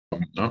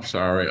I'm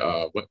sorry.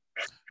 What?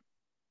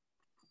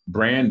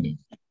 Brandon.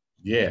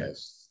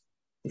 Yes.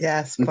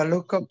 Yes,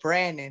 Paluca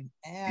Brandon.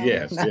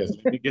 Yes. Yes.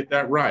 Let me get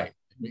that right.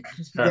 Let me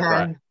get that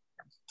right.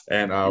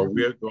 Yeah. And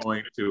we're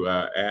going to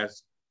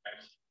ask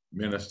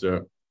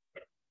Minister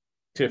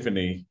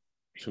Tiffany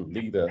to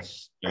lead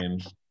us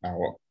in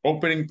our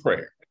opening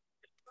prayer.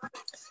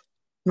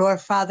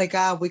 Lord Father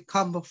God, we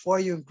come before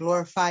you and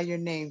glorify your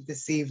name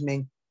this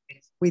evening.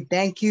 We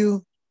thank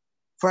you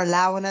for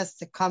allowing us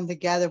to come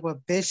together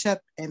with Bishop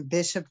and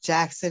Bishop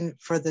Jackson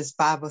for this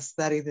Bible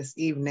study this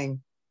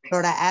evening.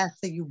 Lord, I ask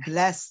that you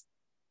bless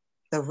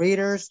the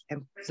readers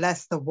and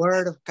bless the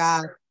word of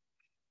God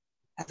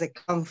as it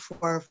comes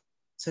forth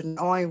to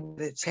knowing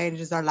that it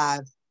changes our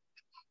lives.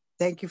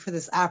 Thank you for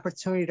this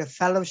opportunity to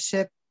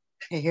fellowship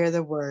and hear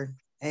the word.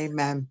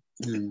 Amen.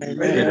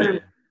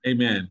 Amen.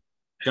 Amen.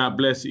 God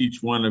bless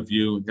each one of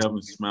you.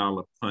 Heaven smile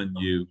upon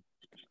you.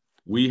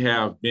 We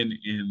have been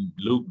in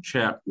Luke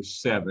chapter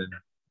 7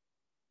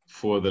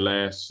 for the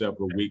last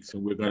several weeks,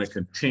 and we're going to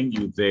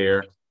continue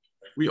there.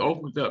 We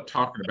opened up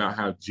talking about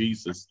how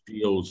Jesus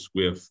deals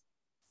with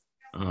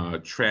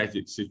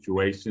tragic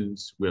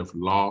situations, with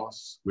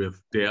loss, with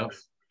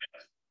death,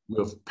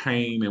 with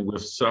pain, and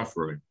with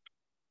suffering.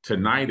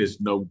 Tonight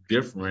is no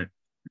different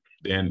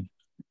than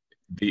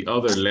the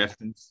other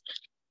lessons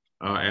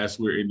as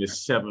we're in the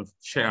 7th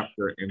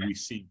chapter and we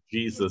see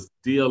Jesus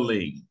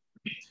dealing.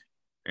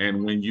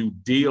 And when you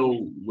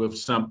deal with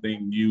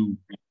something, you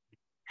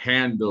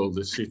handle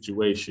the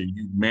situation,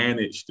 you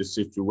manage the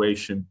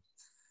situation,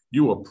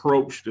 you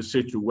approach the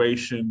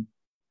situation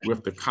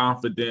with the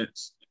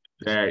confidence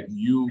that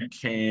you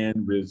can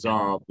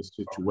resolve the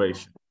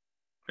situation.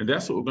 And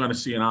that's what we're going to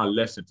see in our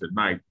lesson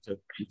tonight,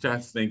 which I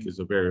think is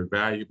a very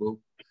valuable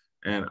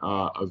and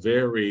a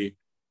very,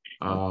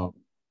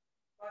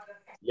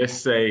 let's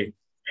say,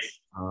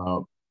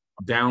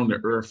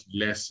 down-to-earth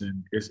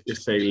lesson.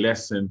 It's a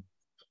lesson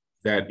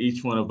that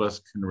each one of us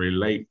can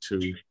relate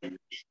to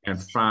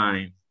and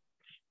find,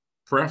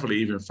 preferably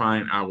even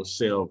find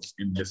ourselves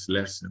in this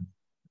lesson.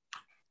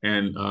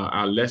 And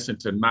our lesson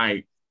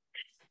tonight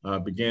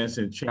begins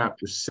in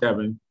chapter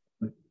 7.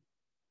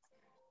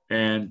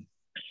 And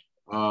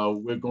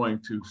we're going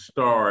to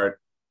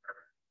start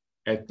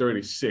at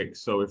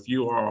 36. So if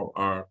you all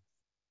are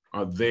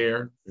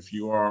there, if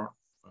you are,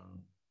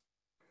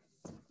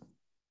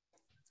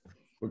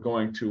 we're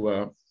going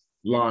to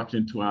launch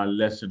into our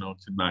lesson on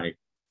tonight.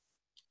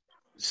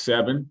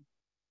 7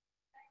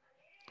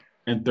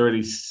 and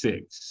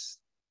 36.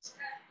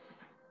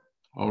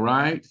 All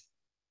right.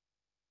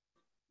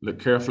 Look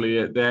carefully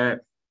at that.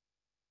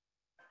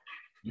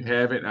 You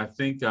have it. I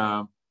think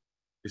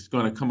it's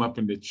going to come up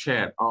in the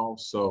chat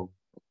also.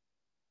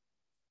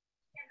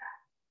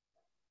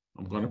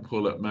 I'm going to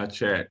pull up my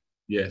chat.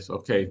 Yes.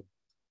 Okay.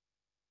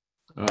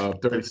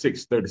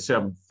 36,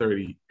 37,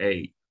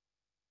 38.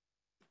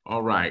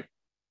 All right.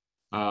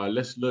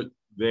 Let's look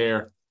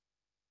there.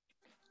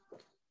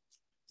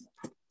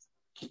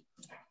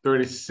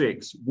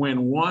 36.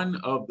 When one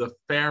of the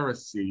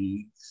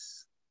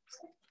Pharisees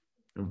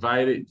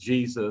invited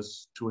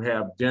Jesus to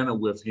have dinner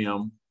with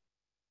him,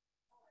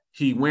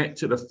 he went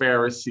to the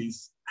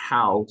Pharisee's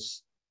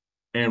house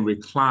and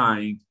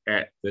reclined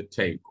at the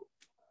table.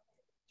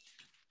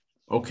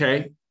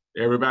 Okay,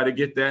 everybody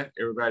get that?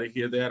 Everybody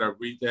hear that or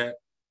read that?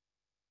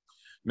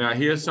 Now,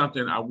 here's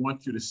something I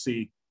want you to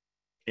see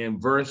in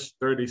verse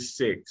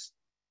 36.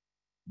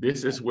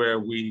 This is where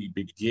we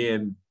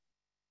begin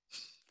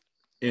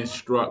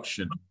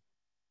instruction.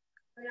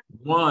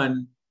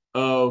 One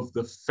of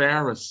the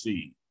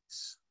Pharisees.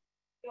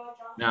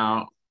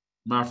 Now,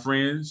 my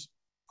friends,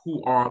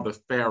 who are the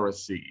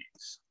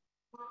Pharisees?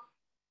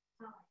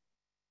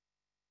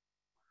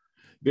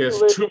 There's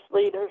religious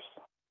leaders.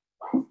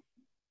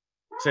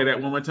 Say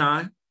that one more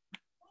time.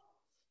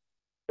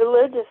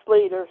 Religious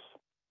leaders.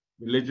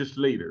 Religious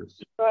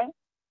leaders. Right.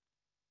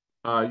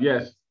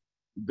 Yes,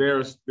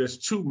 there's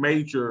two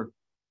major,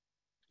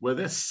 well,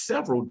 there's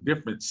several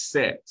different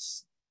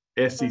sets,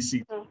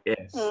 SECS,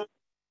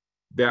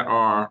 that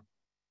are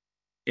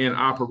in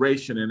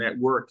operation and at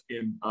work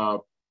in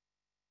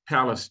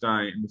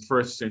Palestine in the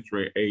 1st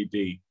century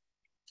AD.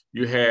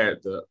 You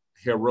had the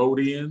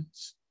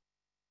Herodians,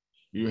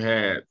 you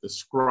had the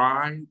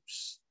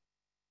scribes,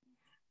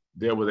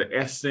 there were the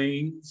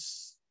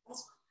Essenes,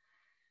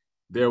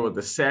 there were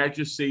the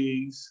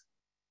Sadducees,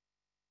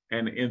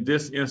 and in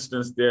this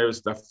instance,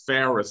 there's the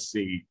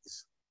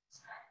Pharisees.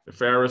 The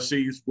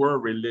Pharisees were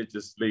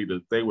religious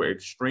leaders. They were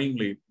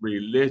extremely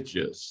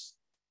religious.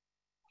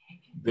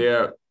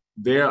 Their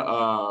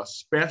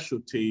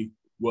specialty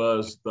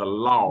was the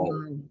law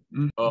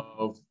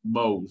of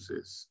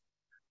Moses.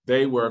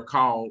 They were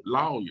called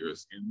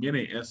lawyers in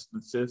many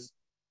instances,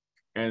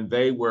 and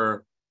they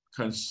were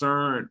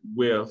concerned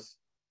with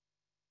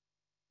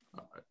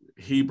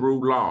Hebrew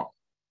law.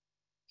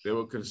 They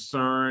were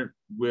concerned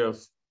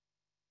with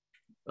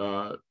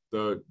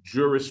the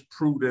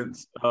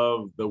jurisprudence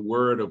of the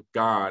Word of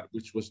God,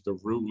 which was the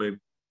ruling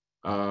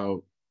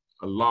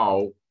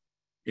law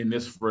in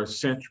this 1st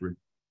century.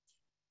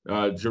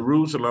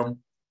 Jerusalem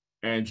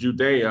And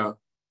Judea,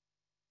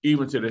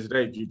 even to this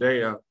day,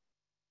 Judea,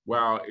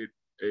 while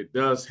it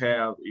does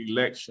have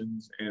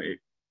elections and it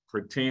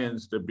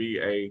pretends to be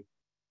a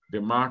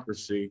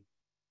democracy,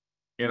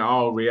 in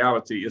all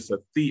reality, it's a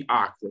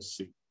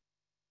theocracy.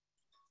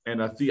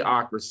 And a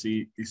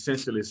theocracy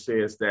essentially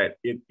says that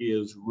it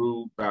is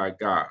ruled by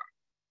God.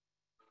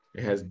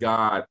 It has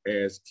God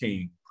as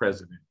king,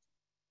 president,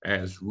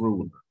 as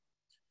ruler.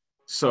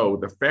 So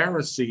the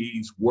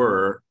Pharisees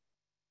were,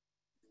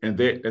 and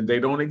they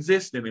don't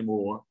exist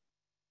anymore.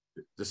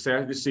 The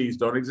Sadducees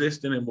don't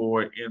exist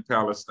anymore in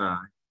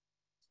Palestine.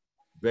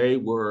 They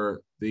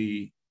were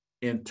the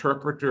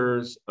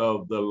interpreters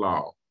of the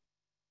law.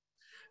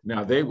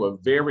 Now, they were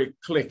very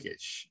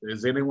cliquish.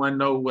 Does anyone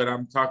know what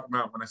I'm talking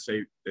about when I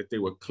say that they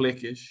were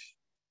cliquish?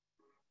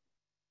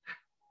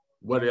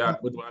 What do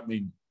I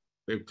mean?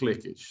 They're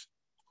cliquish.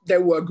 They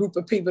were a group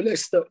of people that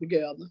stuck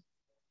together.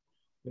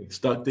 They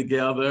stuck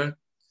together.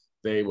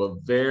 They were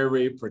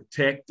very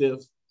protective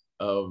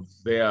of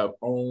their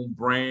own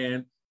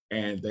brand,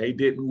 and they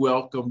didn't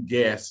welcome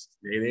guests.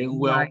 They didn't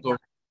welcome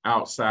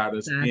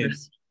outsiders in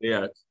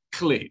their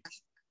clique.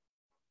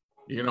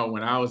 You know,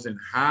 when I was in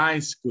high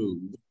school,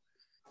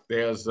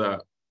 there's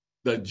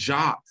the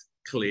jock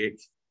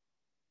clique,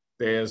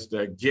 there's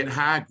the get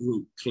high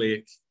group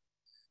clique,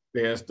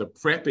 there's the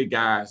preppy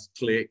guys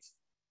clique,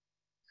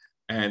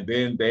 and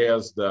then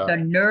there's the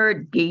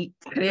nerd geek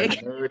clique.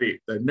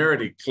 The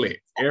nerdy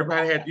clique.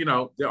 Everybody had, you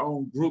know, their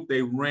own group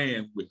they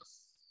ran with.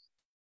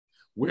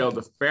 Well,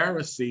 the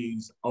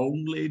Pharisees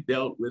only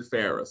dealt with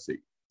Pharisees.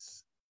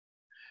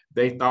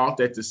 They thought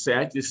that the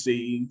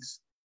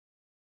Sadducees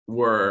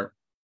were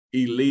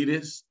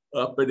elitist,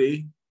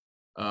 uppity,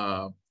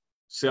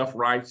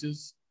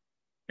 self-righteous,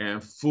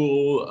 and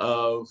full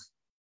of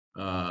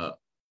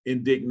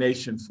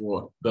indignation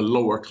for the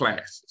lower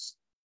classes.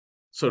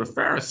 So the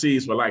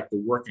Pharisees were like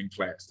the working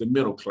class, the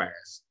middle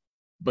class,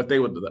 but they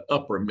were the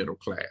upper middle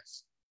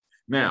class.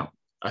 Now,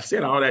 I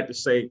said all that to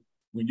say,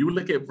 when you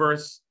look at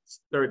verse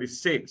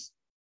 36,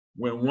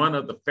 when one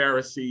of the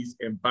Pharisees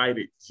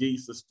invited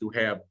Jesus to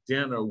have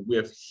dinner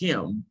with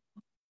him,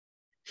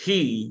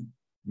 he,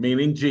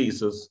 meaning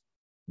Jesus,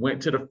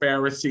 went to the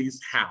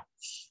Pharisee's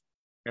house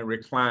and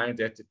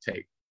reclined at the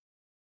table.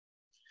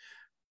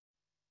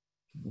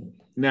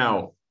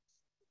 Now,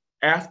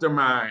 after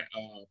my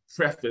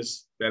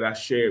preface that I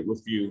shared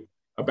with you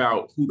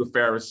about who the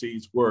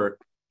Pharisees were,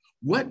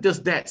 what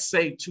does that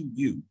say to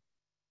you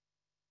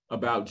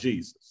about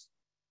Jesus?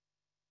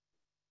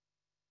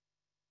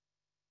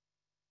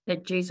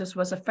 That Jesus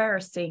was a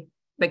Pharisee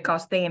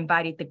because they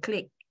invited the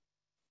clique.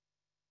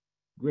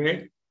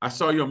 Greg, I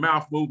saw your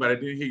mouth move, but I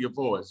didn't hear your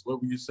voice. What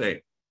were you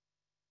saying?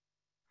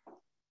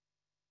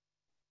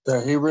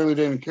 That he really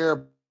didn't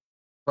care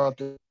about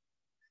the.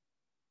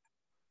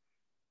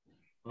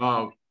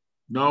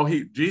 No,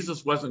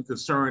 Jesus wasn't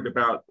concerned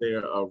about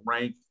their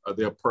rank or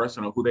their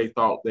person or who they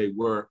thought they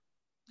were.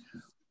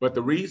 But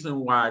the reason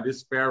why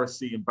this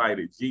Pharisee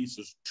invited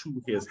Jesus to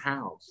his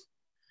house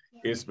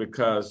is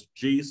because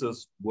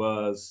Jesus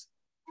was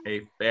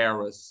a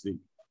Pharisee.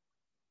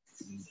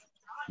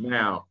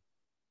 Now,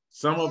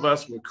 some of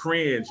us would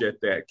cringe at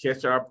that,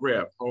 catch our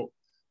breath,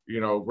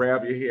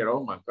 grab your head.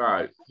 Oh my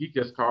God, he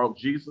just called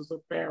Jesus a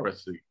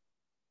Pharisee.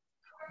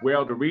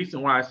 Well, the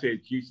reason why I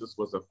said Jesus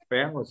was a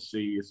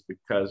Pharisee is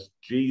because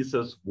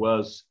Jesus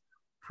was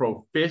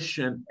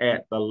proficient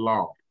at the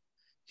law.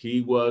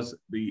 He was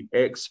the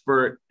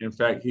expert. In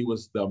fact, he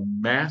was the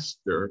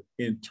master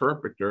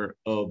interpreter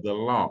of the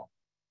law.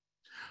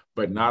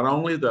 But not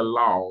only the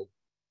law,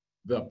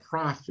 the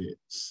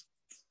prophets,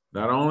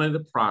 not only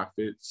the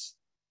prophets,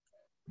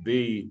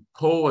 the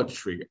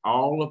poetry,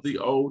 all of the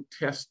Old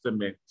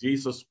Testament,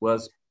 Jesus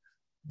was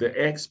the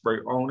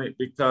expert on it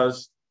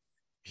because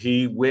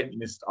he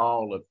witnessed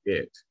all of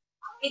it.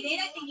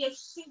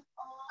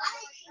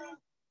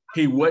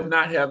 He would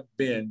not have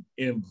been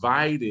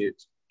invited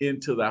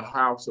into the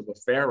house of a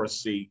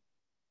Pharisee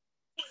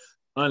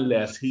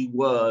unless he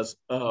was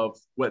of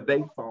what they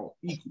call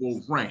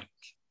equal rank.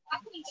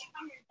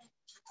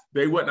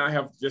 They would not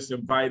have just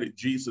invited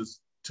Jesus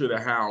to the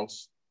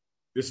house.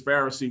 This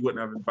Pharisee wouldn't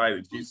have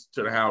invited Jesus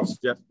to the house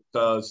just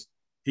because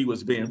he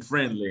was being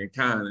friendly and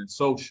kind and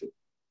social.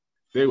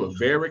 They were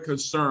very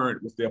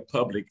concerned with their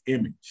public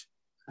image,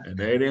 and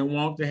they didn't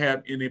want to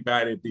have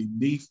anybody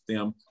beneath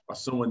them or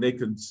someone they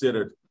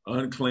considered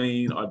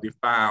unclean or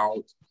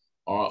defiled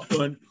or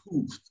uncouth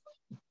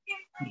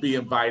to be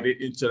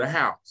invited into the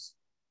house.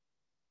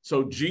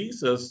 So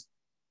Jesus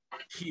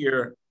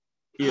here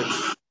is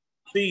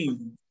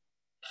seen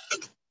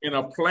in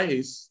a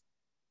place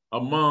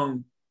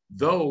among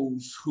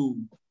those who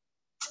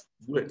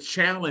would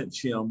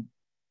challenge him,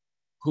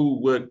 who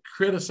would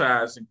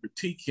criticize and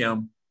critique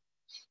him,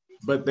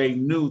 but they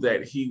knew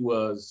that he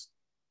was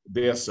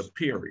their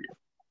superior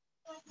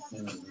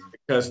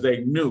because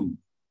they knew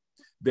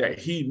that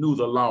he knew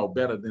the law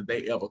better than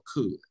they ever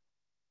could.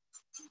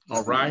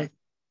 All right?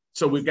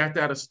 So we got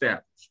that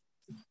established.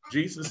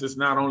 Jesus is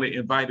not only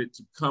invited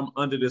to come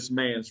under this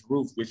man's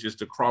roof, which is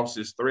to cross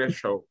his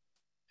threshold,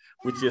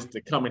 which is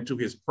to come into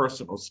his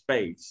personal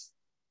space.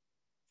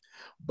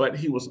 But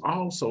he was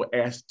also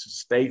asked to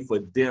stay for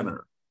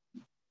dinner.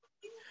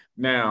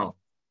 Now,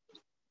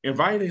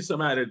 inviting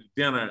somebody to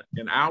dinner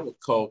in our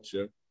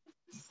culture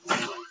is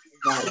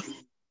not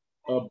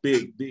a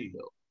big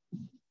deal.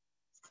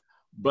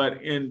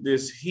 But in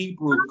this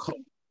Hebrew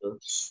culture,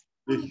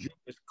 this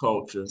Jewish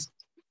culture,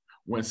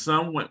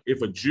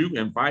 if a Jew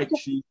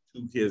invites you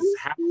to his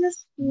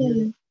house,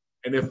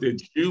 and if the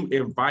Jew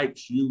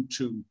invites you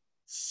to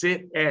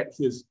sit at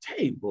his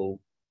table,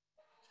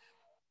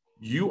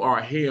 you are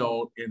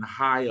held in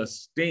high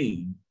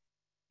esteem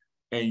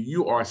and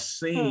you are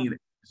seen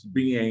as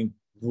being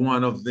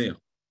one of them.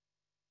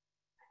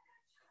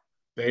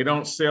 They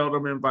don't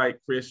seldom invite a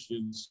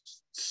Christian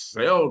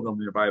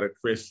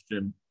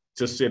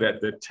to sit at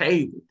the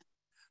table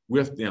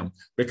with them,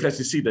 because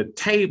you see, the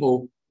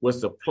table was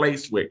the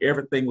place where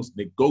everything was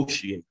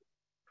negotiated.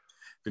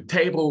 The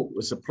table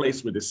was a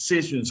place where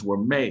decisions were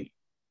made.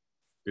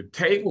 The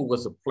table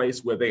was a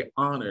place where they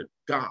honored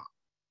God.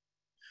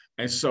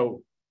 And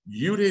so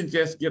you didn't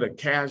just get a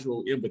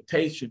casual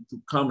invitation to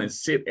come and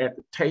sit at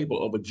the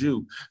table of a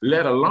Jew,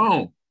 let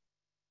alone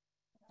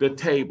the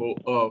table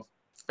of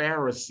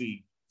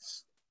Pharisees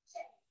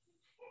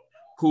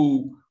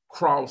who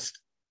crossed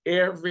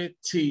every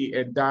T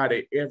and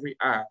dotted every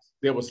I.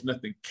 There was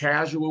nothing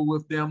casual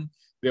with them.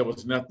 There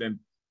was nothing,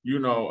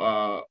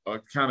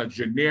 kind of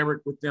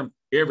generic with them.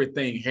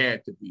 Everything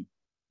had to be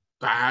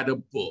by the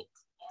book.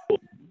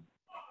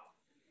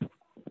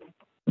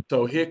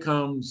 So here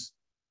comes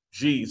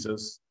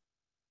Jesus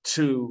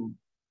to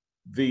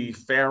the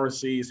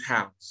Pharisees'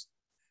 house.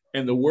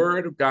 And the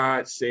word of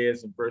God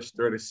says in verse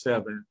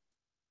 37,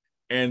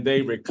 and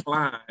they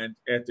reclined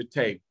at the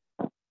table.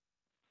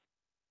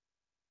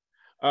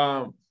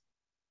 How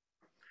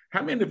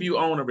many of you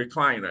own a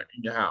recliner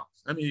in your house?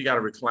 How many of you got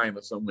a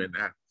recliner somewhere in the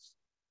house?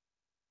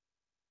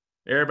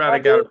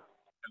 Everybody got a recliner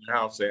in the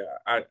house.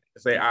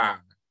 Say I.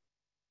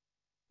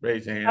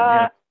 Raise your hand.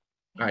 Yeah.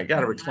 All right,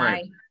 got a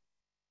recliner.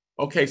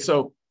 Okay,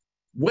 so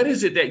what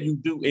is it that you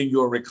do in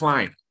your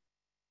recliner?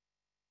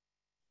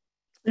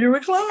 You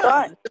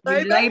recline.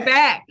 You lay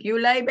back. You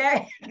lay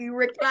back. You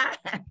recline.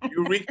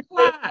 You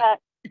recline.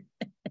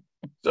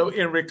 So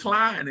in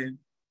reclining,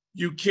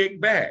 you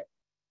kick back,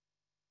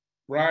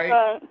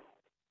 right?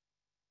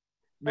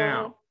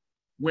 Now,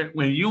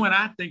 when you and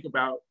I think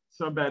about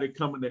somebody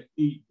coming to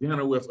eat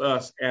dinner with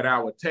us at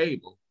our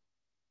table,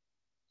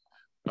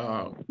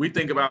 we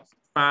think about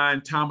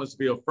fine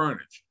Thomasville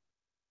furniture,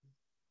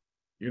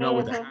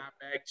 with the high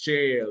back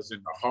chairs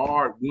and the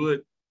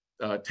hardwood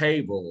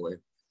table,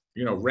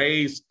 and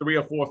raised 3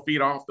 or 4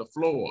 feet off the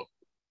floor,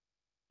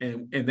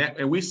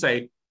 and we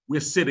say we're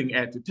sitting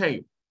at the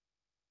table.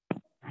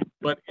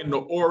 But in the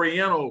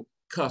Oriental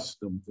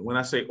customs, when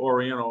I say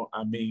Oriental,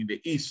 I mean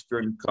the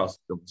Eastern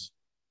customs,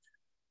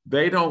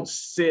 they don't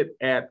sit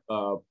at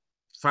a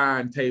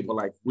fine table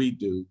like we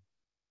do.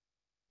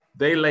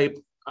 They lay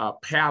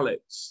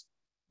pallets,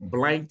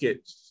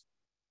 blankets.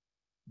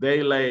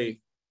 They lay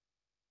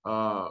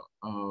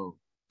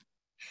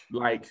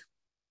like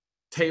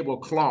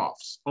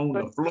tablecloths on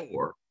the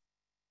floor,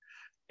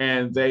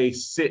 and they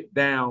sit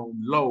down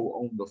low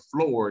on the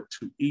floor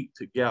to eat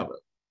together.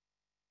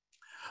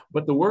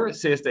 But the word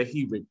says that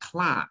he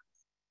reclined.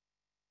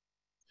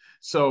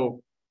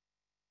 So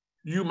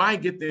you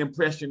might get the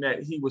impression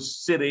that he was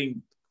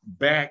sitting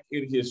back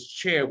in his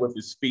chair with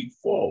his feet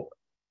forward.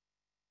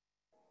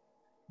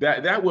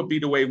 That would be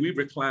the way we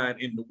recline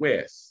in the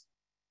West.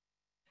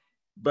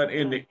 But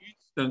in the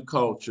Eastern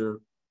culture,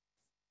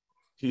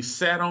 he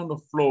sat on the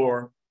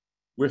floor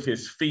with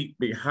his feet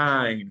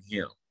behind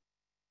him.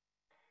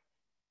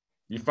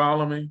 You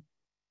follow me?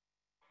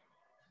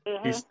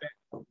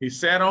 He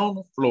sat on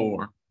the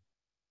floor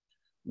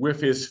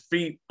with his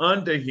feet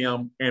under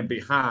him and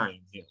behind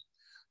him.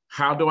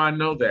 How do I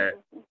know that?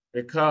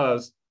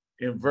 Because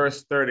in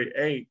verse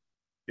 38,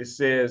 it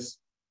says,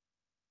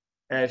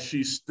 as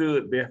she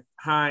stood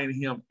behind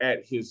him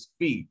at his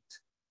feet.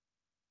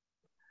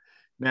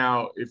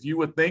 Now, if you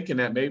were thinking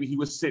that maybe he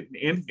was sitting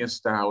Indian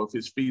style with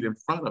his feet in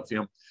front of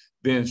him,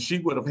 then she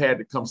would have had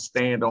to come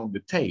stand on the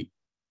table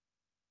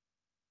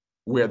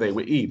where they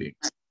were eating.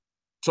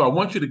 So I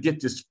want you to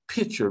get this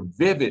picture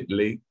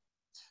vividly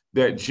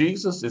that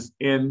Jesus is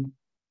in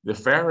the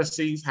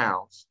Pharisees'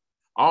 house.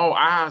 All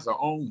eyes are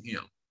on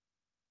him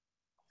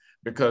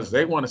because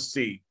they want to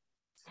see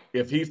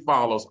if he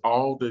follows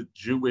all the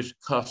Jewish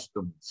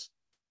customs,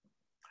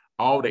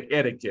 all the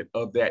etiquette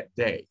of that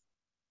day.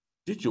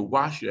 Did you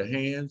wash your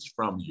hands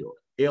from your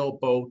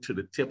elbow to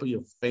the tip of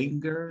your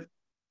finger?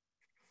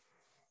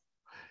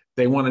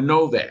 They want to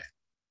know that.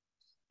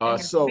 Your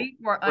feet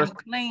were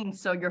unclean,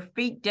 so your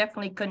feet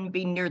definitely couldn't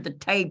be near the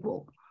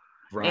table.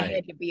 Right. They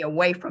had to be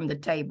away from the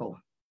table.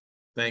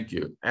 Thank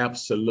you.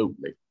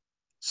 Absolutely.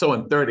 So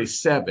in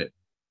 37,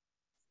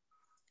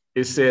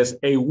 it says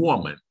a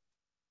woman.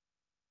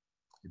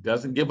 It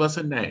doesn't give us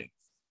a name.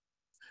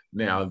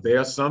 Now, there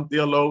are some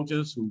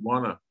theologians who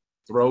want to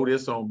throw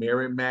this on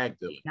Mary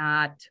Magdalene.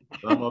 Not.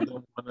 Some of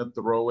them want to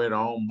throw it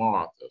on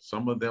Martha.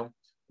 Some of them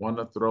want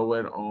to throw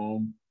it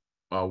on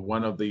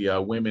one of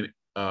the women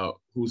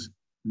who's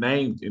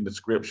named in the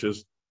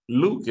scriptures.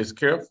 Luke is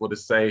careful to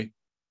say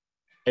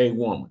a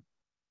woman.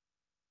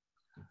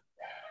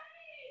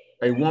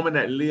 A woman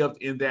that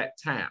lived in that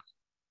town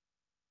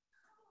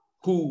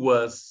who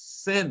was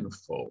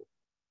sinful.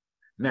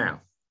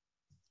 Now,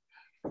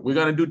 we're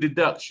going to do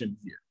deduction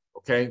here,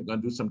 okay? We're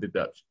going to do some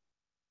deduction.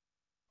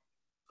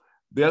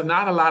 There's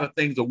not a lot of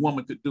things a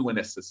woman could do in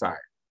that society,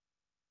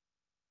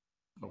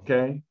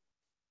 okay?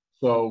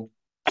 So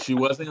she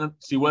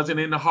wasn't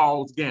in the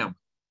halls gambling,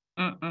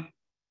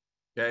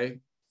 okay?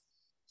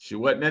 She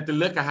wasn't at the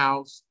liquor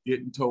house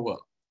getting towed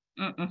up.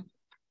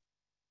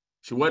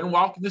 She wasn't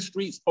walking the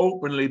streets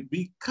openly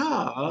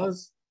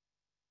because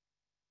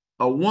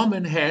a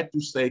woman had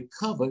to stay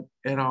covered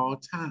at all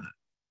times.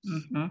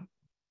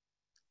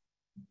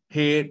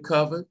 Head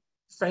covered,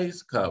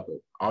 face covered.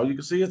 All you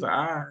can see is her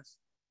eyes,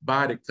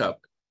 body covered.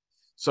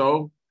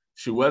 So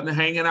she wasn't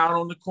hanging out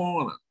on the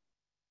corner.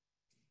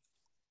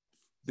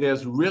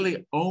 There's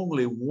really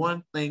only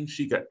one thing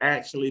she could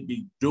actually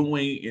be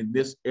doing in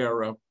this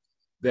era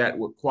that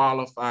would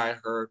qualify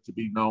her to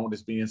be known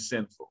as being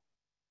sinful.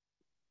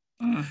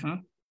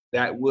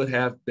 That would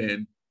have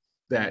been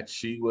that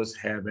she was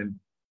having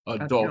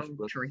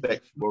adulterous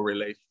sexual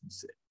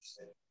relationships,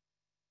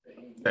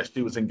 that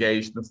she was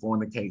engaged in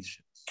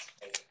fornications.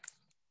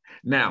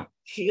 Now,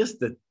 here's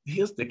the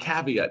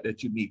caveat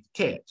that you need to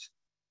catch.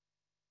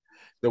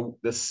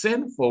 The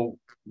sinful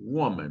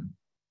woman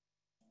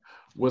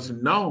was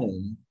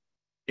known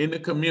in the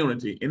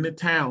community, in the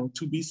town,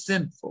 to be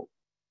sinful.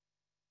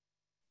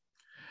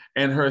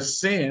 And her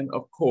sin,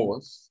 of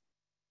course,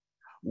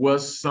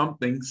 was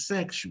something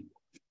sexual.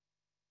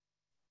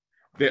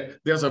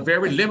 There's a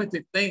very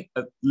limited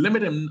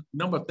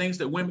number of things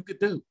that women could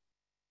do.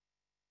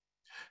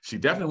 She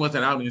definitely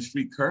wasn't out in the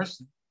street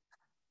cursing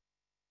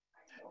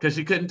because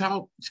she couldn't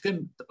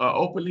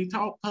openly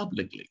talk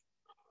publicly.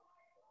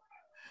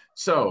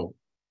 So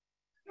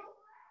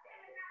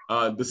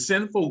the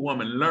sinful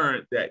woman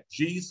learned that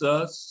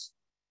Jesus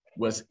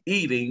was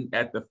eating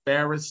at the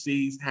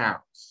Pharisees'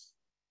 house.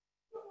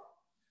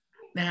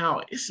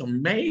 Now, it's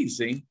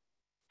amazing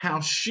how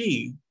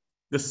she,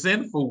 the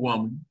sinful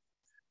woman,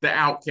 the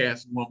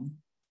outcast woman,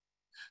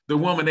 the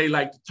woman they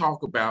like to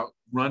talk about,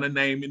 run her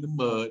name in the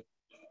mud,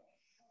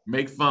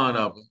 make fun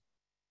of her.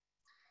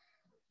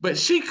 But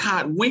she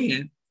caught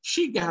wind,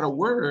 she got a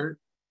word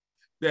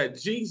that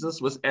Jesus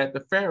was at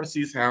the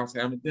Pharisees' house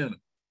having dinner.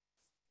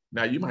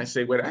 Now you might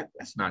say, well,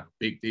 that's not a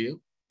big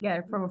deal.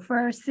 Yeah, from a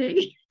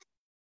Pharisee.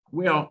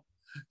 Well,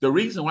 the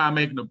reason why I'm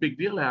making a big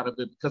deal out of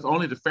it, because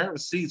only the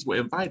Pharisees were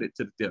invited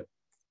to the dinner.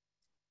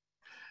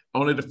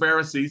 Only the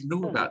Pharisees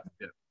knew about the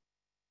dinner.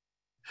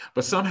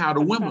 But somehow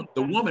the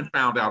woman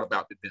found out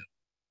about the dinner.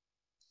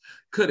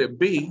 Could it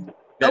be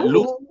that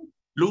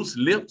loose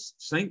lips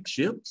sink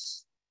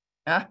ships?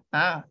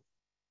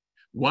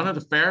 One of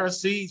the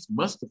Pharisees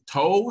must have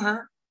told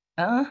her.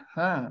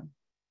 And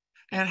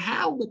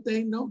how would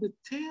they know to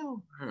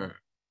tell her?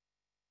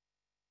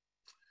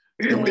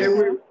 They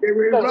were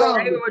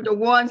the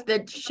ones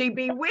that she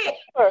be with.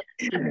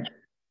 They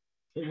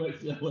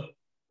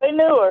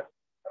knew her.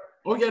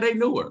 Oh yeah, they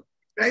knew her.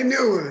 They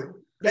knew her.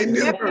 They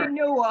definitely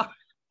knew her.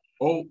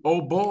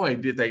 Oh boy,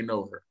 did they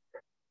know her.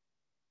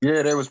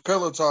 Yeah, they was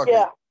pillow talking.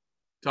 Yeah.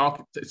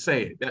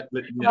 Say it.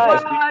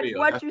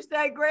 What you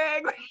say,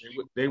 Greg?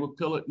 They were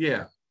pillow.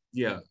 Yeah.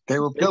 They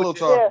were pillow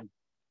talking.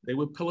 They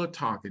were pillow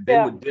talking.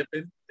 Yeah.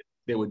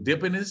 They were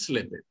dipping and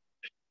slipping,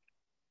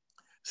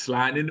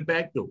 sliding in the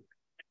back door,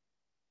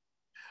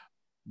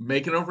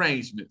 making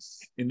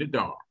arrangements in the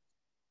dark.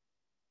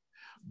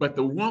 But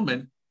the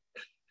woman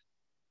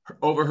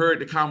overheard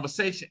the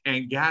conversation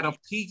and got a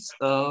piece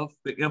of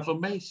the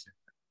information.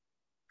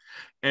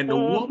 And the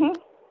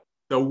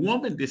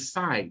woman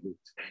decided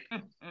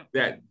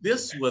that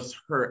this was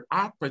her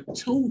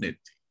opportunity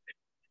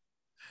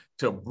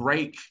to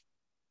break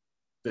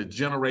the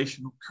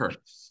generational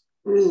curse.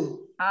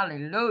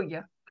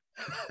 Hallelujah.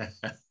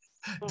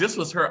 This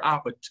was her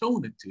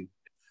opportunity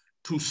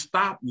to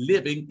stop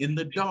living in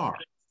the dark.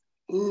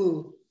 She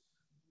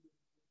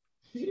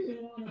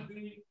didn't want to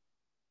be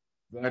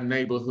the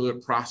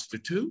neighborhood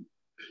prostitute.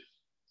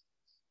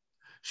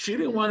 She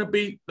didn't want to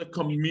be the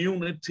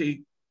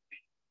community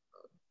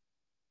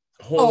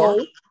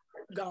whore.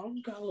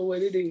 Don't call it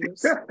what it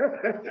is.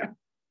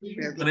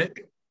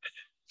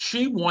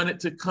 She wanted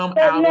to come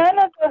But out.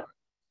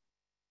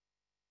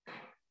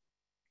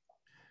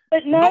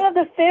 None of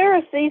the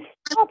Pharisees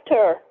stopped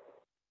her.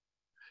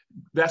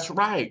 That's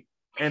right.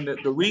 And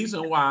the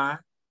reason why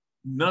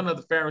none of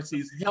the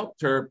Pharisees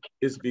helped her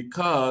is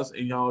because,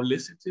 and y'all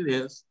listen to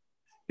this,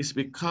 it's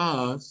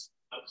because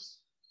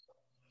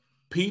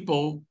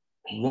people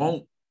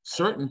want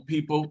certain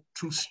people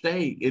to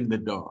stay in the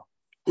dark.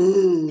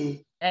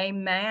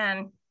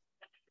 Amen.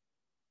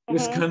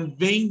 It's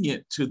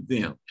convenient to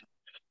them.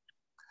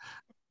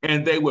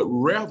 And they would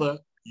rather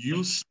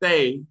you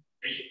stay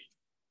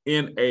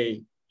in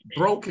a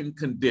broken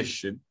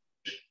condition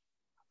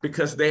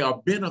because they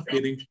are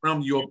benefiting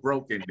from your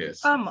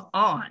brokenness. Come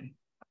on.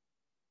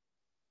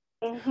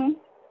 Mm-hmm.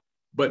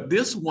 But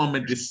this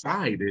woman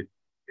decided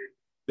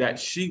that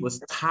she was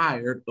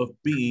tired of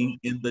being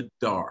in the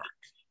dark.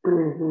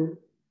 Mm-hmm.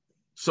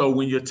 So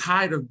when you're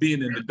tired of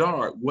being in the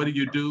dark, what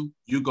do?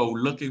 You go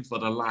looking for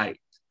the light.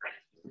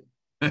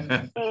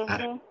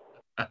 Mm-hmm.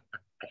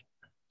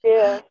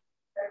 Yeah.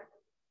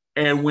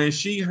 And when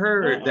she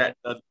heard that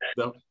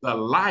the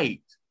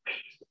light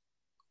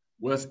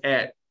was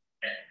at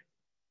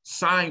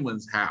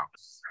Simon's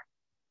house,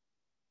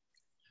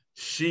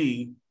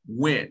 she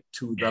went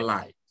to the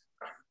light.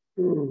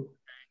 Mm.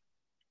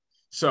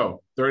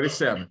 So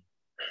 37,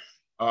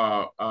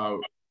 a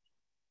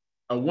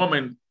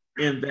woman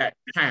in that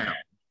town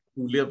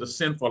who lived a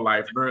sinful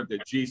life learned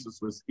that Jesus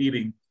was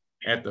eating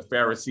at the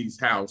Pharisee's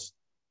house.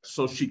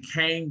 So she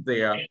came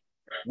there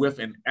with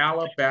an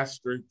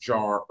alabaster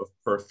jar of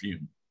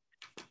perfume.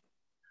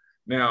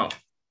 Now,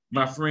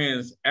 my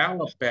friends,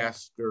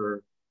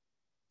 alabaster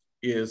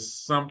is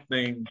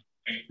something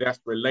that's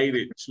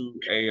related to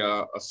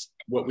a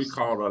what we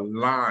call a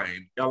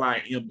lime,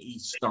 L-I-M-E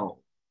stone.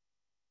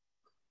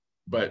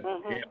 But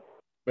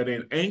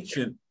in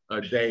ancient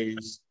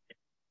days,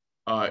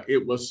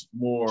 it was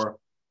more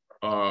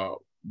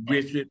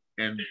rigid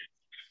and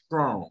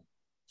strong.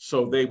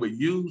 So they would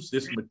use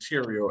this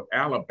material,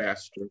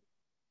 alabaster,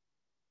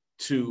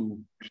 to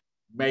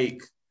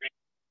make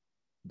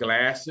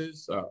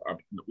glasses,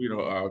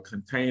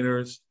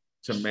 containers,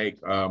 to make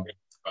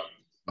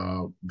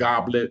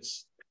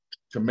goblets,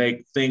 to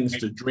make things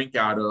to drink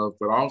out of,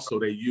 but also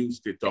they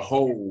used it to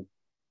hold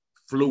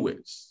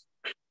fluids.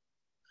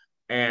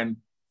 And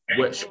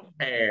what she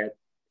had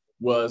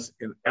was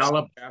an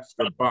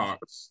alabaster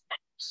box.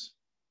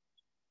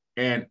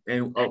 And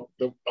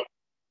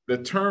the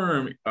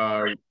term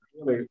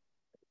really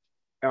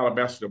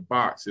alabaster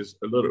box is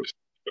a little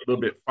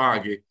bit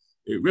foggy.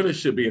 It really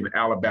should be an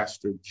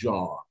alabaster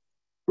jar,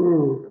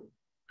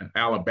 an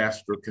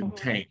alabaster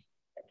container.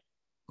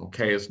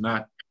 Okay, it's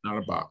not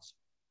a box.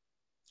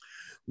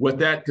 What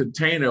that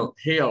container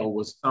held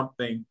was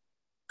something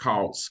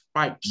called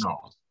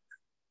spikenard.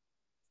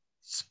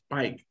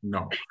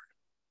 Spikenard.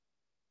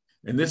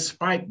 And this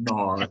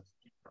spikenard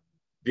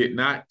did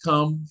not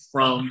come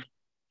from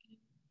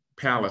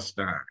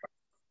Palestine.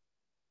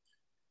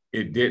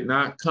 It did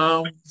not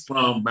come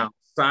from Mount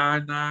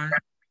Sinai.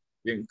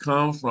 It didn't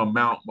come from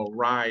Mount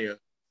Moriah.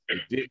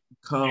 It didn't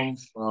come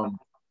from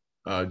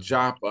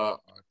Joppa,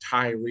 or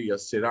Tyre, or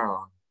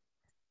Sidon.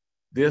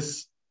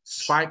 This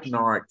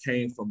spikenard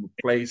came from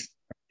a place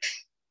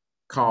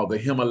called the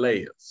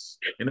Himalayas.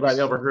 Anybody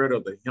ever heard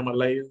of the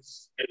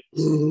Himalayas?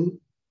 Mm-hmm.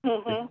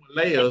 The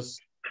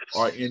Himalayas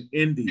are in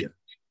India.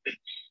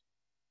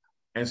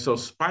 And so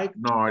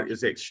spikenard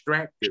is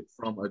extracted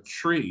from a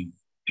tree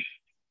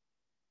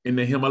in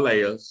the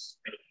Himalayas,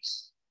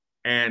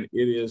 and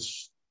it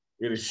is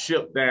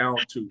shipped down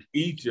to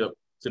Egypt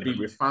to be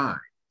refined.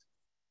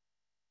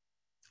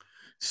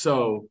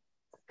 So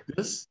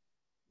this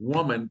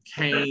woman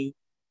came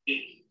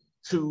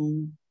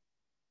to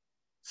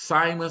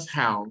Simon's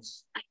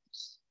house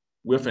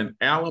with an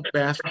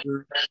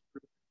alabaster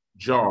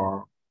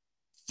jar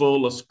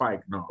full of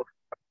spikenard.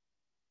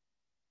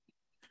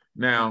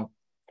 Now,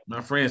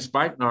 my friend,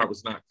 spikenard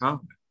was not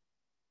common.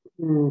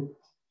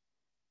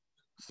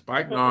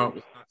 Spikenard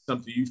was not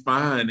something you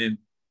find in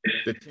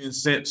the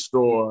 10-cent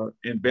store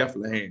in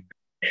Bethlehem.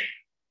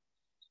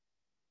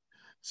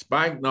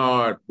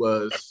 Spikenard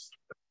was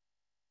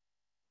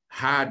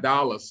high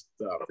dollar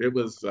stuff. It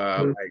was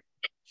like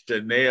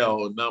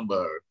Chanel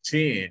number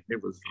 10.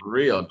 It was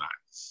real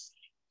nice.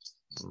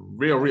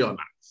 Real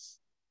nice.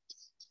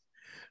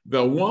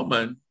 The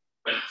woman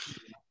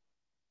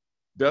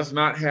does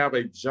not have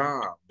a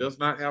job, does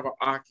not have an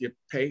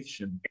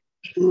occupation,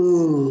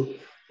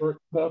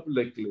 worked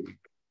publicly.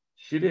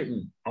 She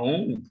didn't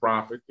own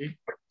property.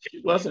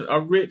 She wasn't a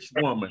rich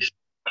woman,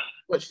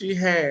 but she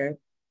had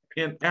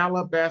an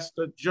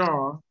alabaster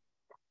jar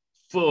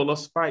full of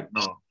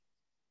spikenard.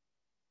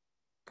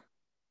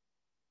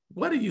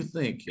 What do you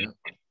think?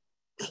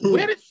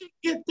 Where did she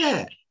get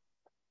that?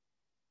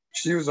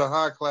 She was a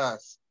high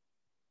class.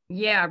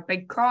 Yeah,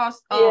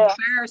 because of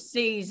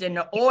Pharisees and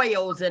the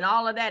oils and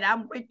all of that.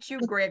 I'm with you,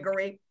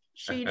 Gregory.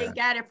 She done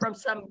got it from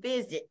some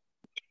visit.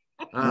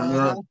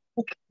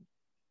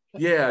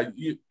 Yeah,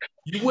 you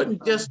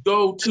wouldn't just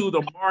go to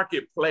the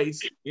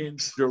marketplace in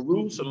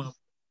Jerusalem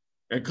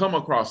and come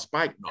across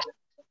spikenard.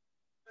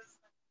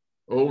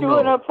 Oh, no.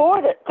 Couldn't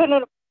afford it.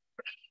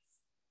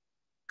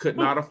 Could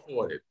not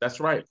afford it.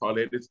 That's right,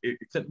 Paulette. It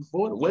couldn't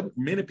afford it. Wasn't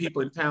many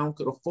people in town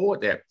could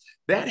afford that.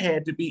 That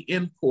had to be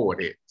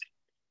imported.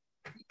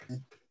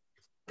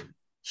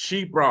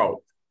 She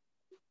brought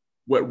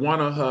what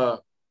one of her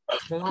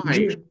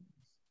clients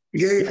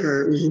gave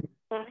her.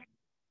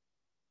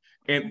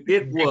 And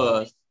it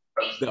was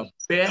the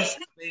best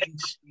thing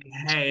she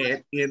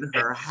had in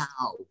her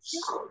house.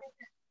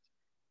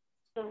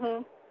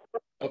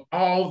 Of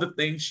all the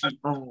things she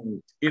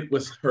owned, it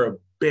was her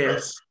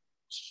best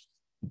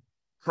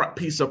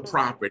piece of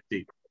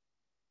property.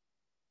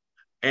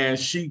 And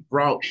she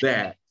brought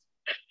that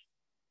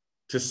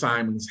to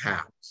Simon's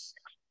house.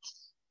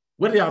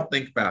 What do y'all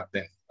think about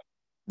that?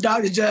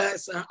 Dr.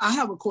 Jackson, I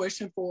have a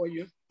question for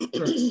you.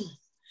 Sure.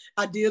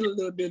 I did a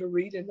little bit of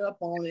reading up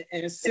on it,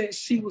 and since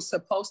she was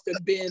supposed to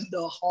be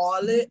the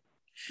harlot,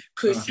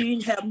 could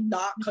she have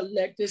not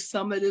collected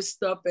some of this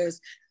stuff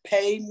as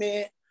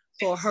payment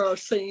for her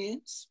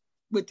sins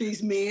with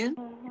these men?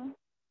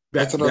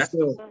 That's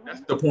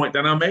the point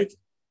that I'm making.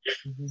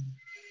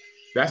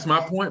 That's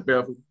my point,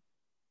 Beverly.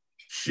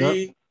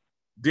 She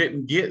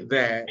didn't get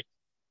that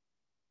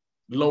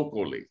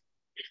locally.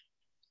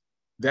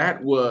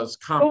 That was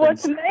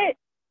compensation.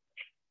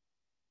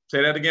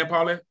 Say that again,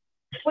 Paulette.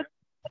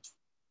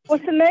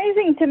 What's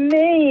amazing to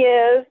me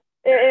is,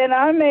 and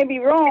I may be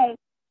wrong,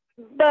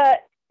 but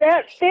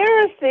that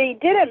Pharisee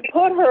didn't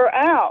put her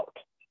out.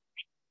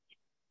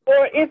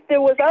 Or if there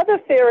was other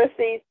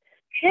Pharisees,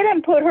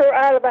 didn't put her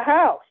out of the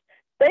house.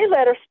 They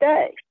let her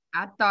stay.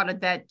 I thought of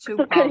that too,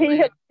 So could he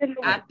have been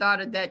the I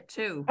thought of that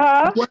too.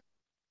 Huh?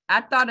 I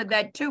thought of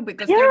that too,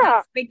 because they're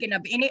not speaking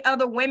of any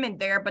other women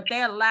there, but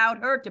they allowed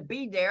her to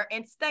be there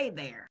and stay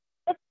there.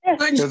 And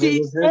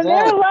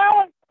they're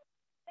allowing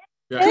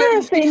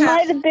Pharisee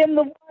might have been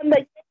the one that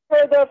gave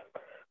her the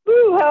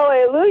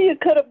hallelujah,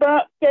 could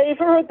have gave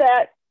her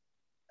that.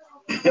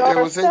 It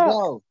was his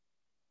house.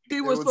 He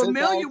was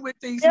familiar with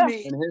these men.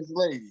 And his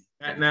lady.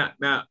 Now,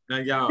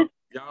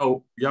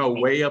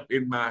 y'all way up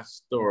in my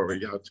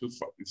story. Y'all too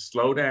fucking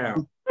slow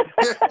down.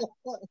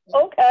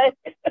 Okay.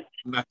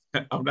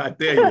 I'm not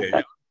there yet.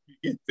 Y'all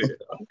get there,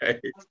 okay?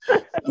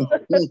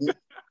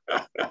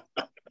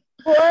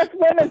 Well, us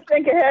women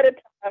think ahead of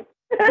time.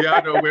 Yeah,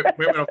 I know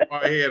women are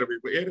far ahead of me.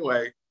 But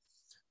anyway,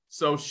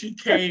 so she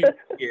came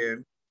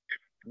in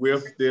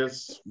with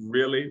this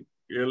really,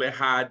 really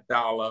high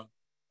dollar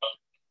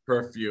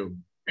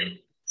perfume.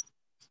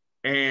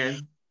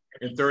 And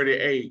in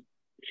 38,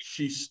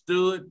 she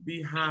stood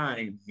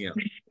behind him.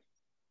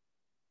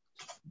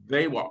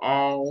 They were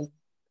all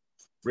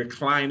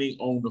reclining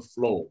on the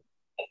floor.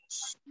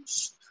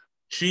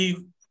 She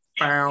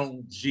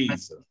found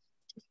Jesus.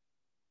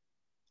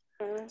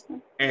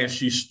 And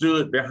she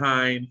stood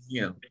behind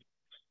him.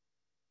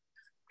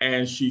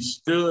 And she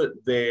stood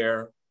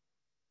there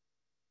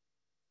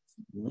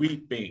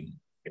weeping.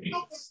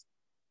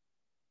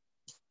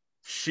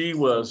 She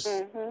was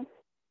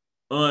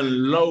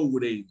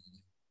unloading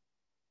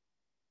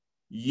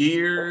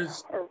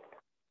years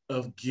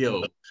of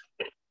guilt.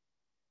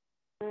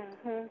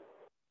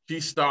 She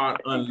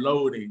started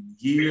unloading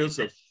years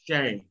of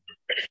shame.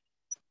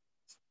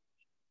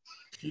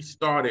 She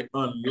started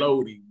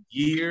unloading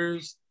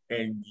years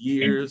and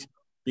years of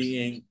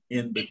being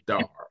in the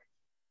dark.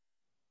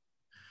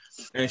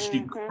 And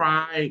she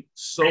cried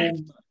so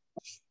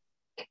much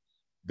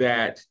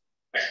that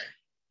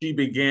she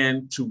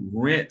began to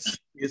rinse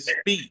his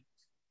feet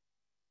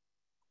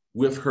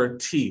with her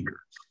tears.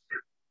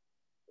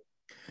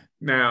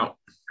 Now,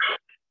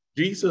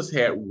 Jesus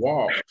had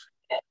walked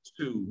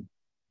to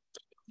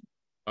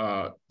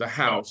the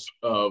house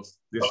of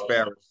this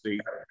Pharisee.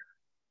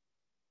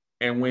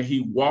 And when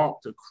he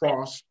walked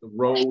across the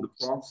road,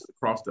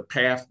 across the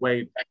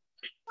pathway,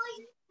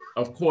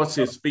 of course,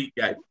 his feet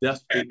got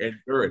dusty and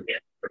dirty.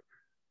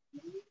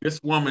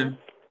 This woman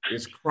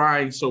is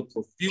crying so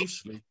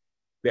profusely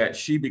that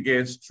she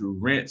begins to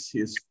rinse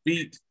his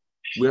feet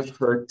with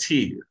her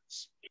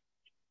tears.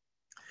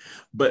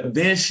 But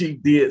then she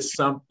did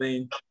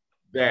something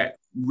that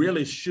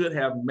really should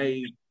have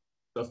made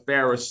the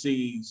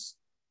Pharisees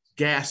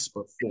gasp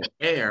for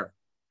air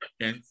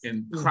and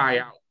cry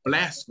out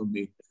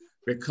blasphemy,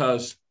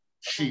 because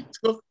she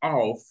took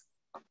off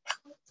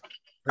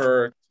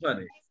her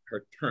tunic.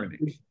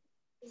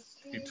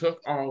 She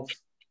took off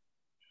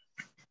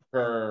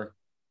her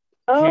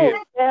head,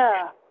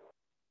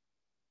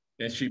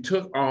 and she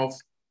took off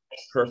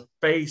her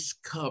face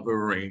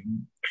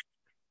covering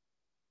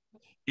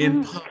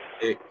in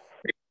public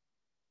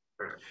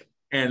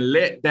and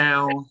let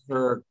down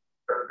her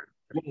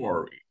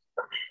glory.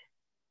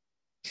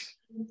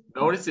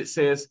 Notice it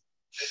says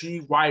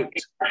she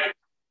wiped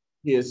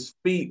his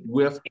feet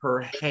with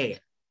her hair.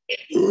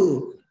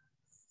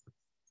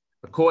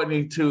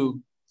 According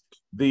to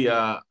the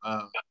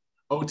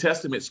Old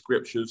Testament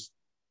scriptures,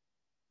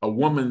 a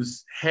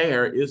woman's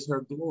hair is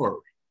her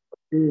glory.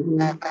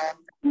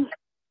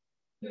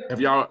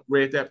 Have y'all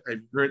read that? Have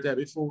you heard that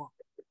before?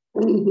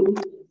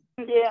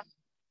 Yeah.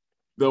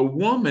 The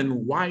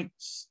woman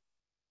wipes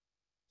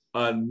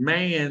a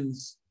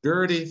man's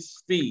dirty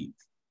feet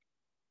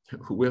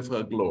with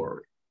her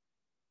glory.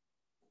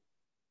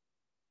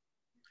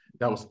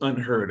 That was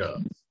unheard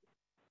of.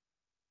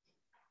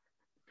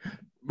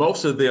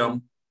 Most of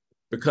them,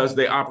 because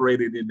they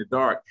operated in the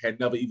dark, had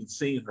never even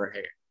seen her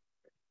hair.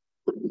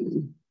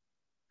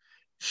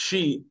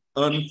 She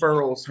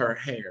unfurls her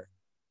hair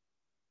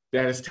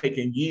that has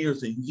taken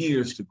years and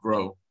years to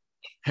grow,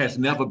 has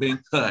never been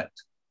cut.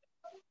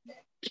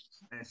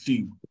 And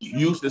she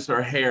uses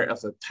her hair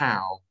as a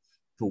towel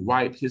to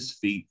wipe his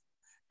feet.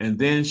 And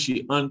then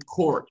she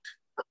uncorked.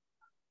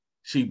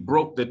 She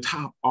broke the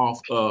top off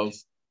of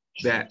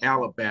that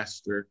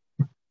alabaster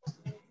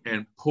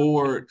and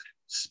poured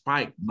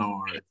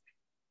spikenard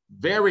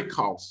very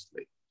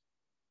costly,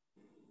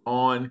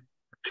 on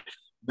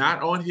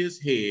not on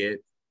his head,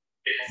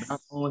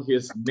 not on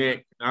his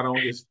neck, not on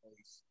his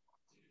face,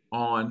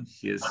 on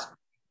his.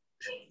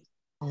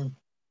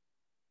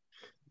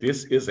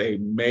 This is a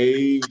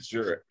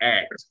major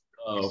act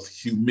of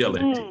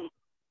humility,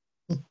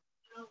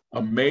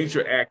 a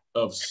major act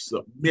of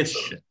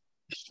submission.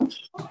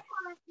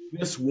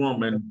 This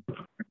woman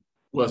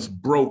was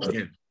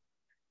broken,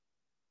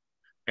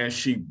 and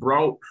she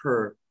brought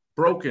her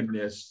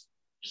brokenness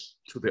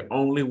to the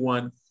only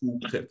one who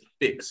could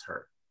fix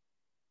her.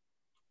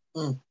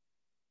 And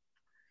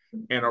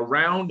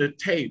around the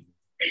table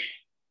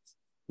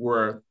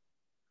were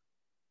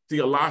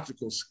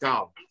theological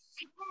scholars.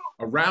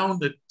 Around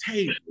the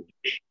table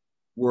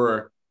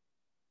were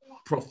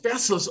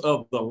professors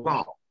of the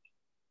law.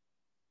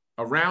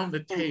 Around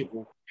the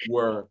table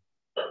were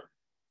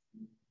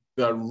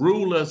the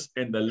rulers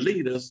and the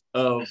leaders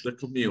of the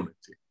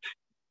community.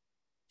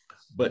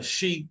 But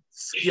she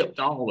skipped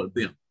all of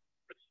them.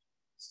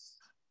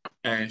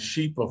 And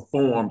she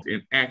performed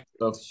an act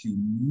of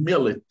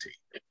humility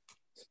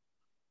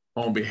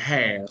on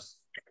behalf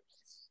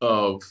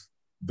of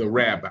the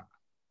rabbi.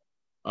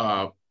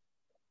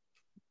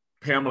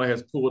 Pamela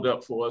has pulled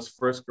up for us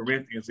 1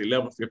 Corinthians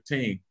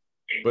 11:15.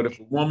 But if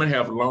a woman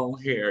have long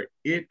hair,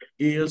 it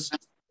is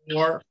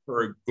for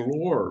her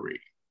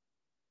glory,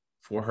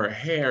 for her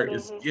hair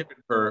is given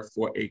her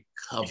for a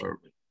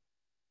covering.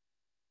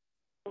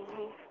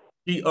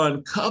 She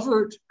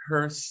uncovered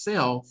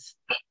herself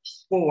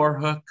for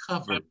her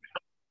covering.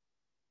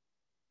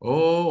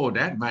 Oh,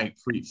 that might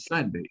preach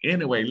Sunday.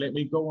 Anyway, let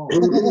me go on.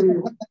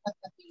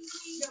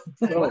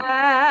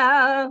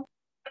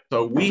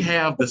 So we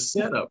have the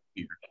setup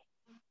here.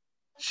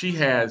 She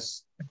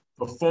has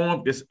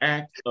performed this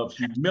act of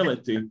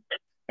humility,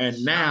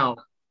 and now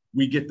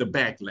we get the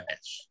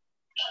backlash.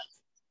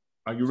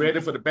 Are you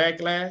ready for the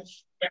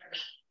backlash?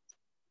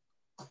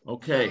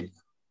 Okay.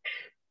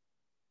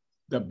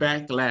 The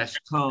backlash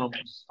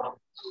comes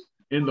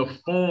in the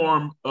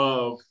form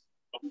of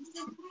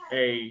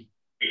a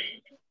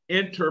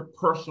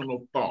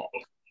interpersonal thought.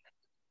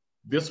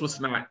 This was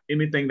not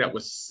anything that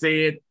was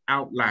said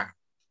out loud.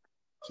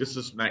 This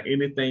is not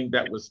anything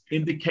that was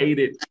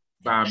indicated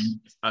by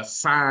a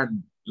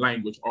sign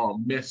language or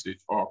message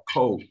or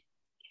code.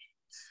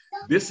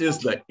 This is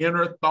the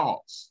inner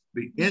thoughts,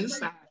 the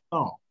inside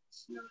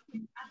thoughts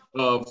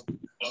of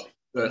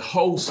the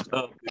host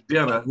of the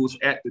dinner who's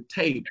at the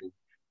table,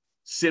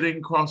 sitting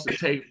across the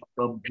table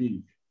from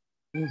Jesus.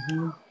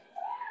 And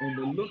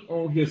the look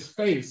on his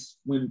face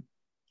when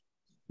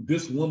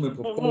this woman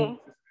performs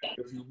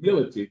with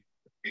humility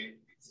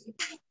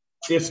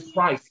is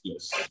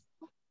priceless.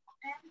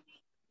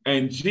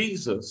 And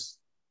Jesus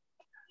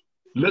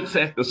looks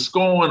at the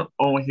scorn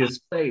on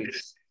his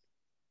face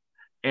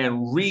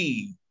and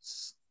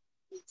reads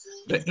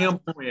the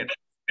imprint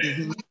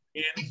in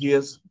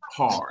his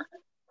heart.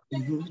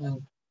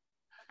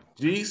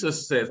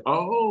 Jesus says,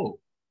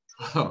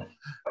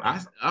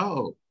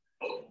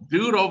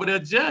 dude over there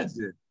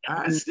judging.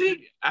 I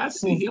see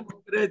him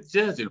over there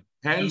judging.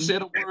 Hadn't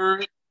said a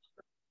word.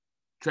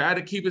 Try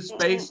to keep his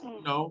face,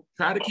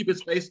 try to keep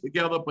his face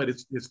together, but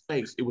it's his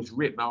face. It was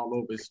written all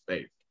over his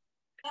face.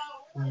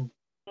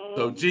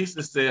 So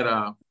Jesus said,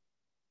 no,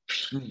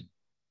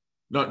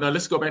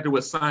 let's go back to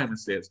what Simon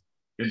says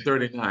in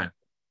 39.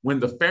 When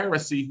the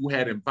Pharisee who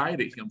had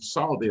invited him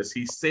saw this,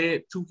 he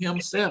said to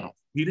himself,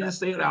 he didn't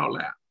say it out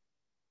loud.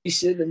 He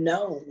should have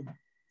known.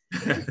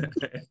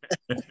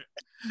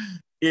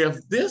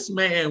 If this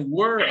man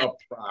were a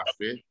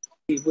prophet,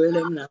 he would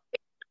have known.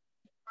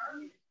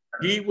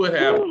 He would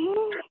have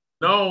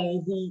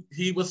known who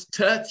he was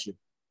touching.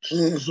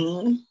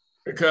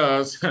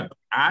 Because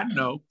I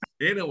know,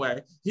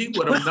 anyway, he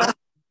would have known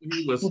who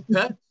he was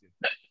touching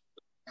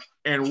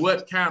and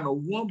what kind of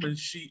woman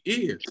she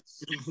is.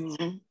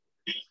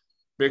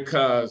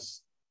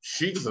 Because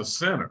she's a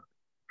sinner.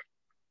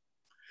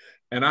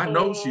 And I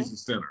know she's a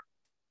sinner.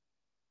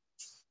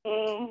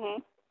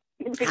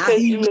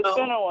 Because you were a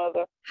sinner with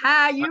her.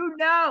 How you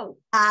know?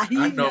 I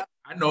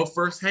know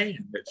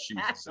firsthand that she's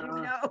a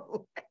sinner.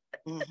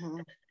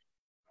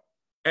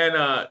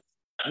 And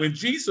when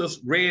Jesus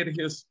read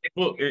his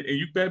book, and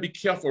you better be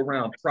careful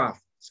around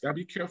prophets. You gotta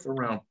be careful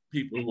around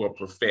people who are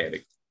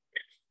prophetic,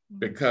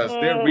 because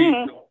they'll read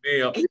your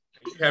mail. You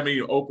haven't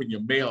even opened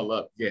your mail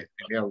up yet,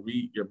 and they'll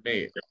read your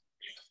mail.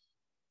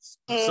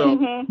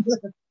 So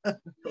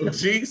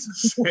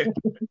Jesus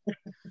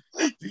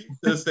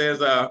says,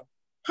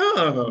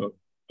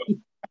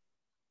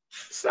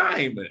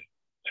 Simon,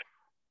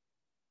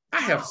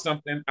 I have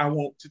something I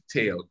want to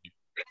tell you.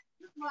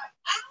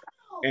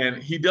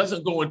 And he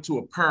doesn't go into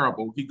a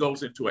parable, he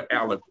goes into an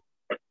allegory.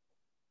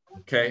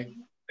 Okay?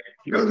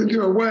 He goes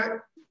into a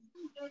what?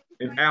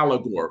 An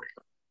allegory.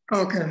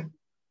 Okay.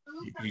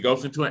 He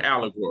goes into an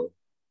allegory.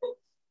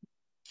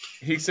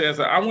 He says,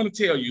 I want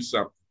to tell you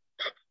something.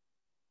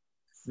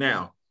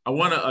 Now, I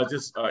want to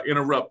just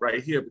interrupt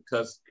right here,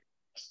 because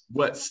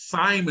what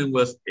Simon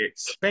was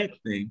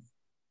expecting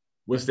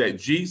was that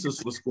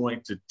Jesus was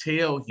going to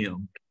tell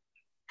him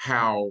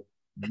how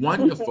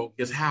wonderful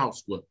his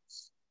house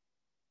was.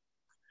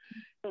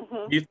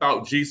 He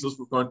thought Jesus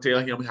was going to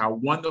tell him how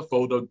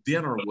wonderful the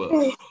dinner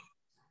was.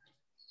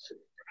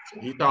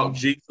 He thought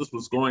Jesus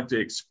was going to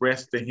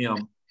express to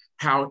him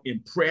how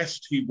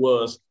impressed he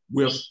was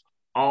with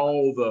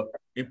all the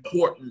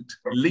important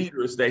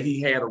leaders that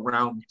he had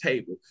around the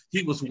table.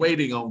 He was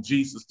waiting on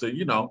Jesus to,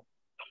 you know,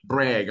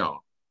 brag on.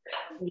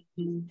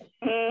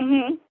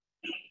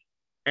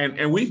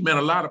 And we've met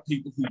a lot of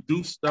people who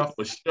do stuff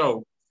for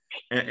show,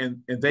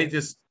 and they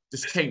just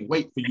can't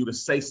wait for you to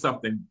say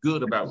something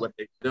good about what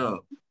they've done.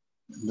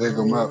 Leg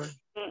them up.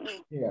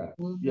 Yeah.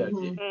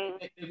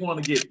 They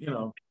want to get, you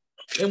know,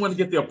 they want to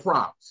get their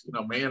props. You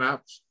know, man, I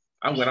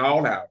went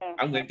all out.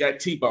 I went and got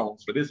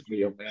T-bones for this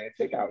meal, man.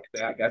 Take out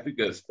that. I got the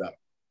good stuff.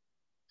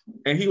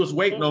 And he was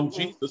waiting on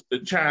Jesus to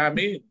chime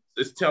in,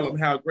 just tell him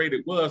how great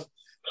it was.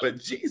 But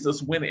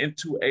Jesus went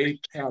into a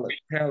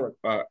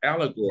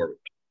allegory.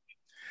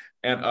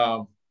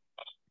 And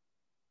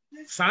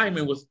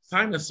Simon was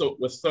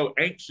so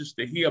anxious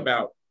to hear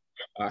about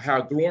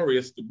how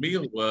glorious the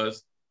meal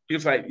was. He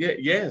was like,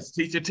 yes,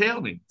 teacher,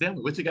 tell me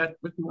what you got,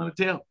 what you want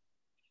to tell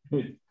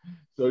me.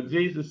 So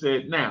Jesus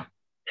said, now,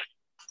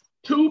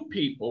 2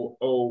 people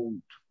owed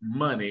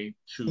money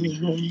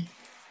to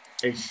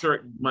a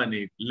certain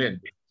money lender.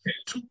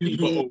 2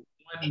 people owed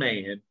 1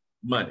 man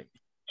money.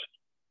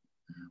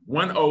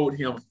 One owed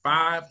him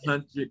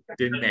 500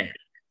 denarii.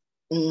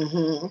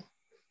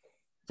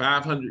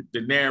 500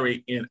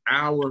 denarii in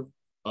our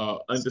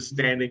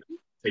understanding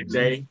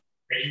today,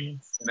 in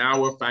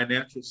our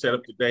financial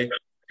setup today,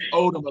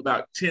 owed him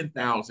about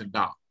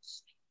 $10,000.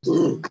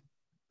 The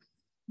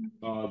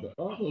other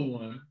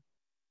one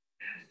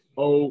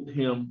owed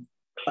him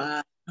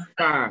 5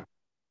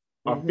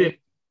 or 50.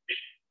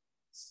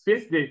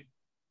 50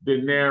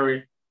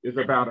 denarii is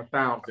about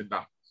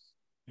 $1,000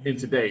 in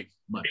today's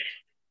money.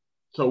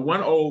 So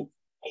one owed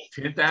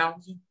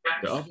 10,000,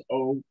 the other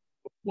owed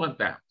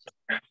 1,000.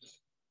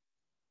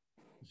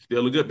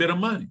 Still a good bit of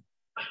money.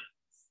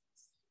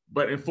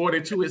 But in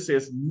 42, it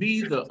says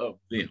neither of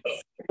them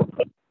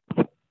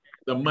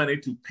the money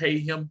to pay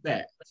him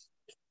back.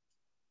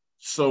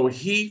 So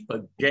he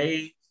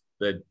forgave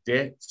the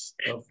debts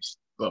of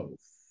both.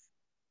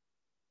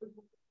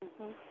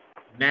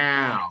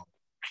 Now,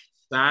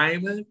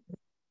 Simon,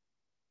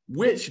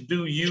 which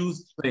do you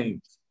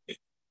think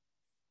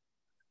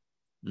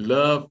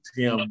loved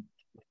him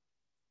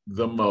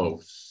the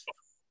most?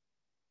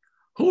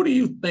 Who do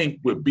you think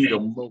would be the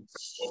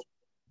most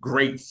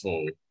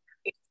grateful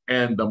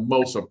and the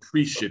most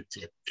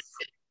appreciative?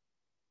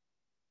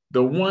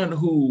 The one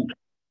who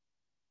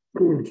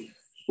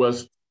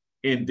was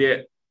in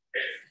debt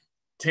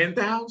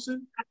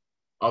 10,000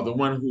 or the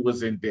one who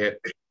was in debt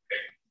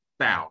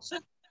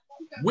 1,000?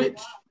 Which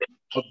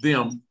of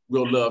them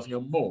will love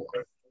him more?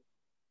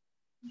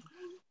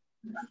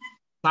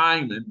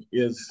 Simon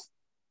is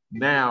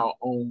now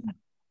on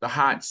the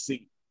hot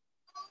seat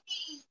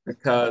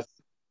because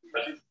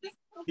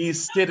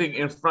he's sitting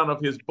in front of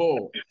his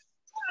board.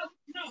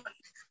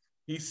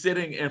 He's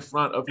sitting in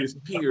front of his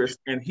peers,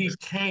 and he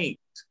can't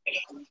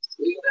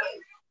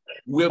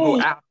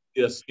wiggle out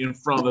this in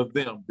front of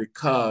them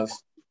because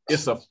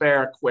it's a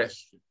fair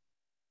question.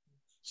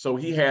 So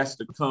he has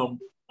to come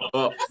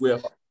up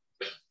with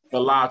the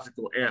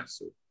logical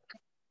answer.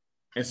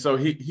 And so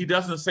he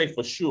doesn't say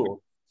for sure.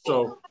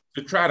 So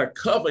to try to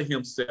cover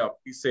himself,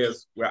 he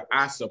says, well,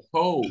 I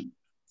suppose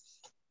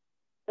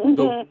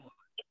the one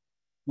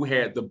who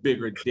had the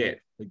bigger debt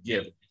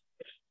forgiven.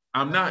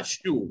 I'm not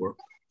sure.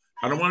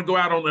 I don't want to go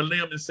out on a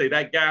limb and say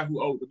that guy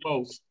who owed the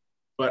most,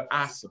 but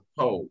I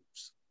suppose.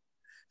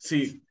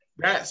 See,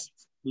 that's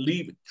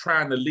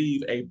trying to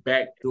leave a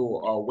back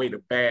door or a way to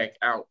back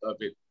out of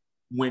it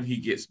when he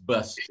gets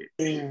busted.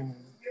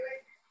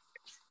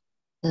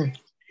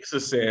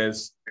 Jesus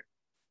says,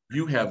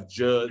 you have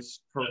judged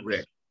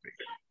correctly.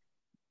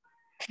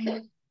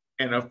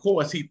 And of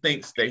course, he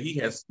thinks that he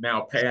has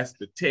now passed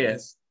the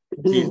test.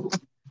 He's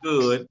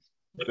good.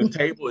 The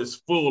table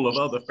is full of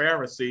other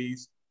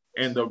Pharisees,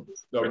 and the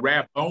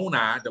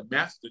Rabboni, the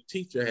master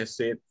teacher, has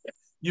said,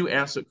 you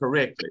answered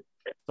correctly.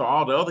 So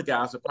all the other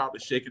guys are probably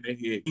shaking their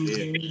head.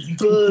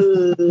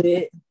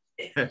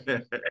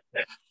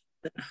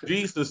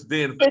 Jesus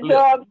then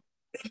flipped.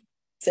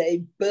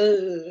 Say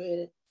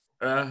bud.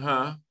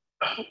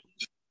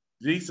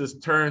 Jesus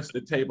turns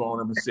the table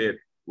on him and said,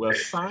 well,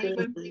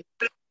 Simon,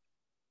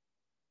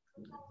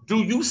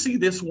 do you see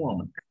this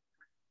woman?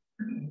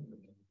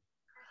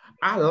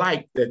 I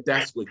like that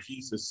that's what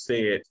Jesus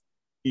said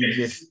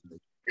initially.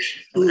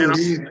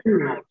 And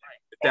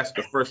that's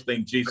the first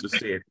thing Jesus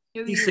said.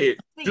 He said,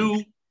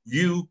 do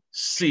you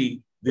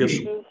see this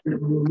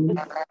woman?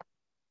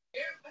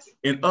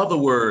 In other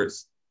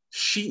words,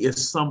 she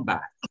is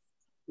somebody.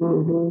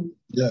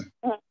 Yeah.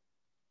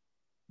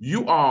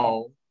 You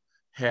all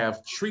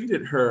have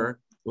treated her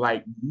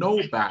like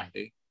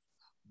nobody,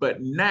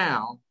 but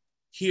now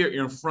here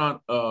in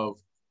front of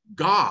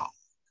God,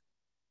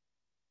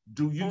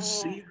 do you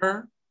see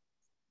her?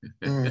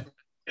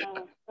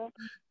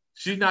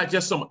 She's not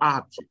just some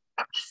object.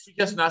 She's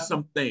just not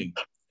something.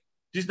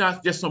 She's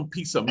not just some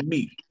piece of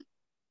meat.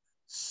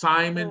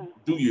 Simon,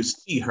 do you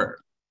see her?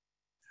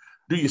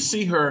 Do you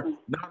see her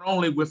not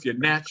only with your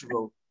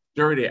natural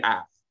dirty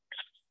eye,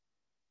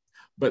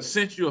 but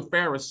since you're a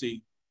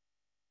Pharisee,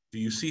 do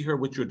you see her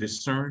with your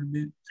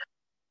discernment?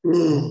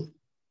 Mm.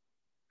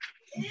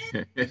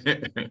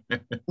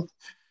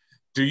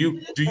 do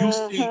you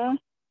see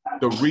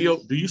the real,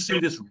 do you see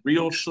this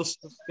real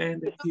sister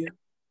standing here?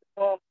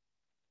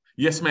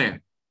 Yes,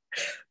 ma'am.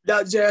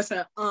 Dr.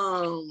 Jackson,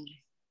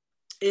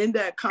 in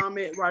that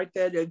comment right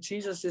there that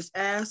Jesus is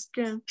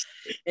asking,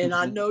 and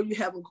I know you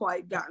haven't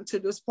quite gotten to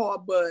this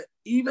part, but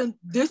even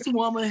this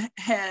woman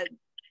had,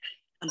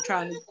 I'm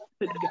trying to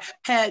put it together,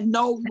 had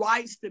no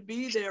rights to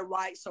be there,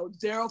 right? So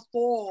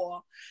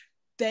therefore,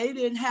 they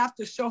didn't have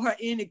to show her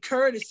any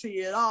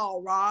courtesy at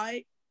all,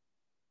 right?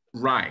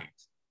 Right.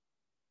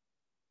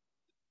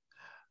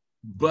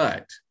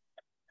 But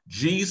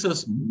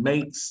Jesus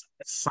makes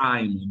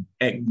Simon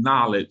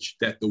acknowledge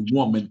that the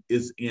woman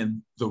is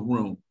in the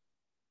room.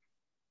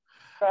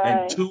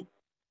 Right. And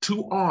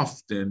too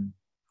often,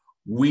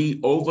 we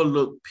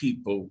overlook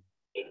people,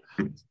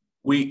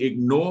 we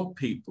ignore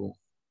people,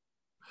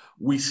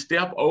 we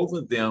step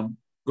over them,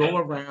 go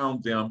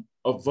around them,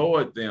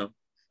 avoid them,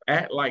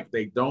 act like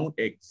they don't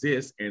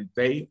exist, and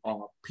they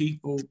are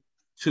people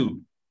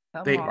too.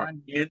 They are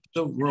in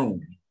the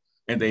room,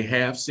 and they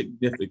have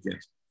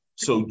significance.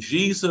 So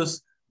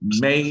Jesus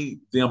made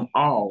them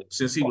all,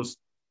 since he was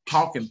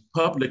talking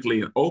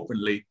publicly and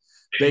openly,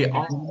 they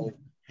all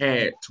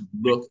had to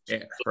look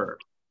at her.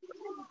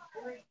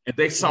 And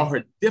they saw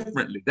her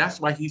differently.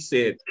 That's why he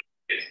said,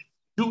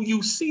 do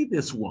you see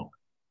this woman?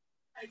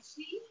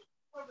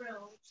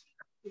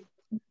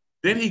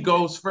 Then he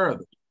goes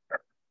further,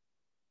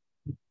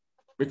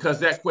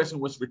 because that question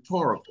was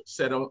rhetorical.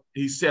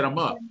 He set him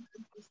up.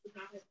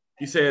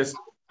 He says,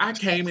 I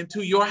came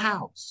into your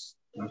house.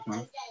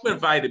 You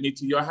invited me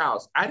to your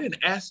house. I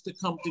didn't ask to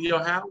come to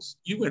your house.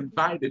 You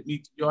invited me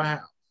to your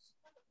house.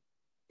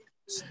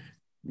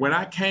 When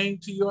I came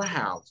to your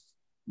house,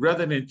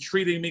 rather than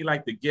treating me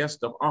like the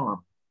guest of honor,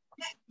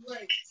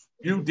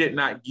 you did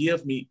not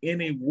give me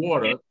any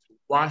water to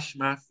wash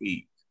my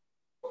feet.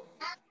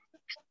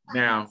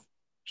 Now,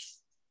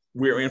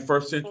 we're in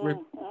first century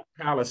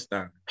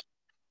Palestine,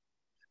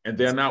 and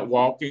they're not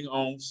walking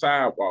on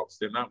sidewalks.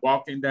 They're not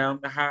walking down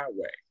the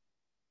highway.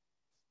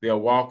 They're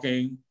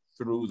walking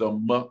through the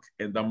muck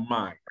and the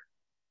mire.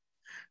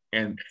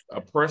 And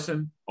a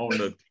person on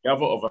the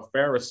level of a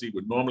Pharisee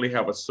would normally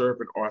have a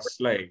servant or a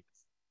slave.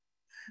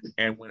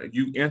 And when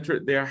you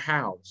entered their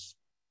house,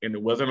 and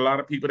there wasn't a lot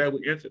of people that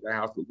would enter their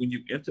house, but when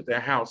you entered their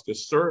house, the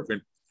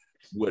servant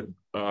would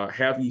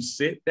have you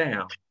sit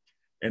down,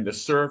 and the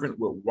servant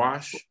would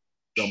wash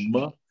the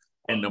muck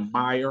and the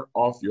mire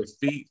off your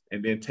feet,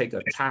 and then take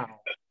a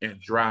towel and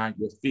dry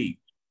your feet.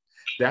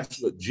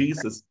 That's what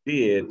Jesus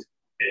did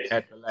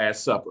at the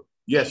Last Supper.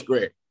 Yes,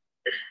 Greg.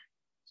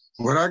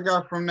 What I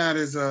got from that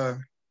is the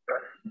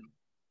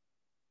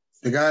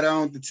guy that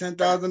owned the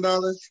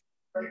 $10,000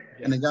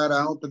 and the guy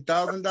that owned the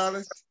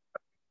 $1,000.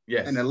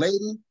 Yes. And the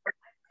lady.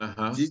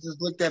 Jesus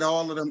looked at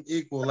all of them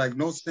equal, like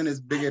no sin is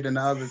bigger than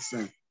the other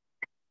sin.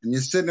 And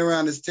you're sitting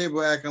around this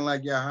table acting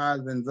like you're higher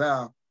than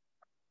thou,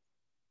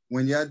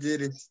 when y'all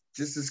did it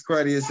just as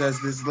courteous as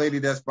this lady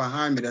that's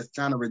behind me that's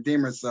trying to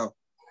redeem herself,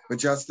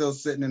 but y'all still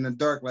sitting in the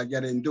dark like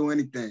y'all didn't do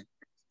anything.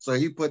 So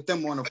he put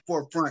them on the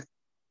forefront.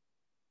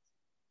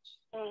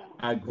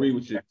 I agree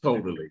with you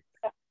totally.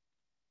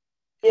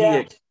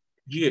 Yeah.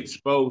 He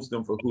exposed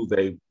them for who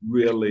they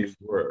really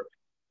were.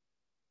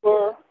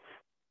 But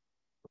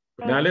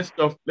now let's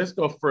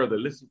go further.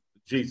 Listen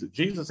to Jesus.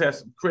 Jesus has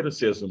some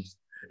criticisms,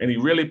 and he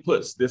really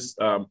puts this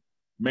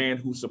man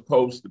who's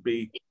supposed to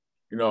be,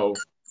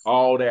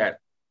 all that.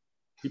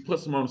 He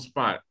puts him on the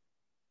spot.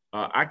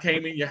 I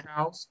came in your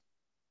house.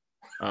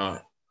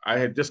 I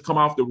had just come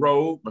off the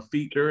road, my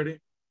feet dirty.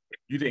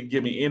 You didn't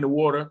give me any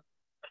water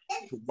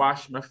to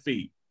wash my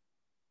feet.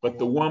 But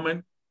the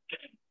woman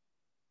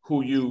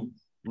who you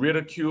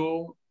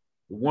ridicule,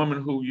 the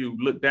woman who you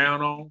look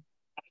down on,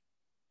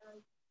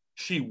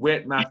 she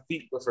wet my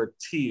feet with her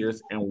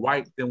tears and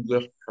wiped them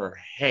with her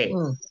hair.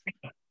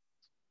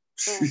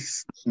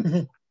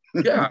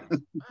 Yeah.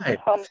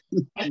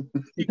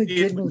 She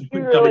did what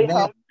you really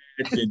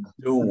imagine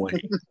doing.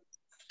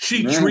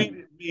 She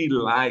treated me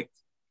like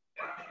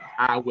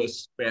I was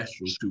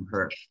special to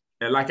her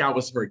and like I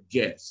was her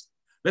guest.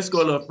 Let's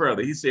go a little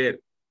further. He said,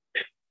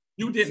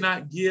 you did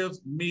not give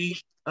me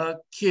a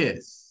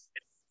kiss.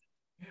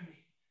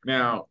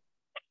 Now,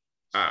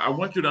 I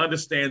want you to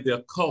understand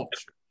their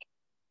culture.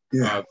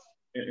 Yeah.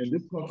 And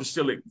this culture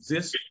still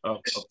exists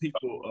of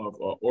people of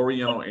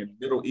Oriental and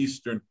Middle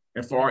Eastern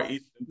and Far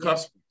Eastern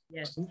customs.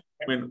 Yes.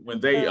 When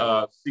they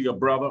see a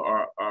brother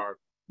or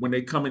when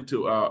they come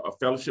into a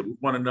fellowship with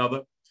one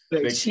another,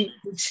 they cheek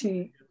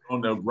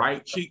on the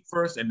right cheek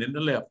first and then the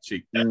left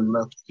cheek.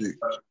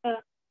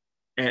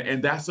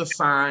 And that's a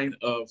sign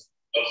of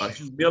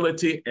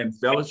humility and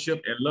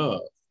fellowship and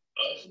love.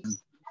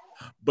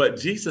 But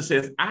Jesus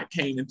says, I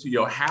came into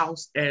your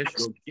house as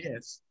your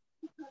guest,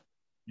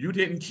 you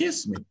didn't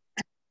kiss me.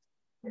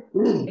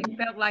 They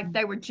felt like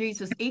they were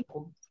Jesus'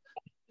 equal.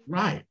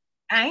 Right.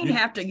 I ain't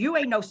have to. You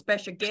ain't no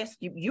special guest.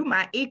 You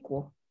my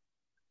equal.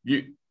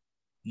 You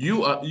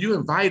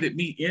invited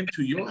me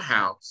into your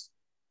house,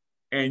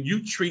 and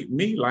you treat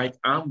me like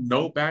I'm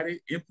nobody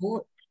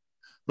important.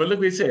 But look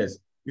what it says.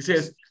 It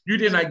says, you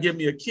did not give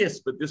me a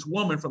kiss, but this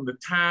woman from the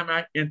time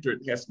I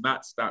entered has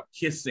not stopped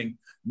kissing,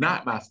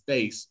 not my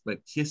face, but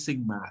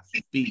kissing my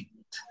feet.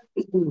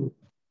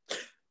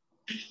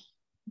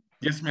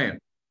 Yes, ma'am.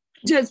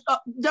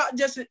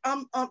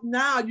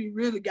 Now you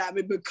really got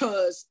me,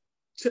 because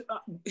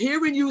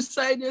hearing you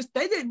say this,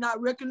 they did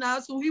not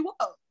recognize who he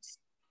was.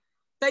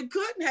 They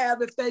couldn't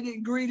have if they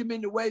didn't greet him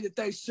in the way that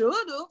they should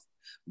have.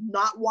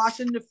 Not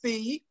washing the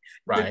feet,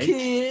 right. The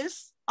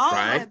kiss, all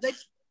right. that. They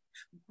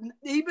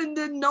even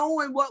didn't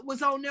knowing what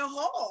was on their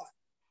heart.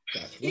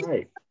 That's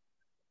right.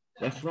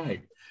 That's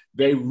right.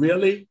 They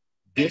really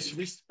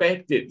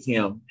disrespected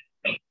him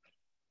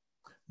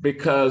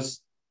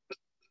because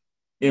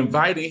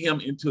inviting him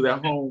into their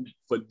home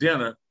for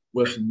dinner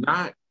was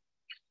not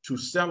to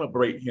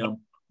celebrate him,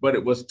 but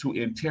it was to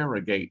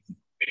interrogate him.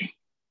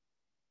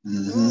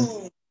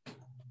 Mm-hmm.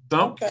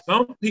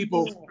 Some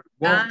people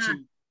want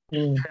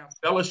to have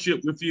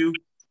fellowship with you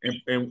and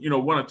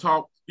want to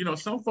talk.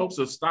 Some folks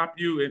will stop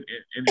you in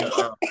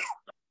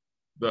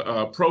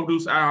the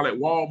produce aisle at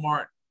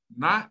Walmart,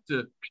 not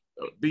to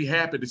be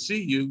happy to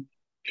see you,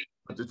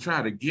 but to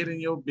try to get in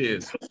your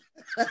business.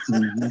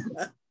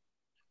 Mm-hmm.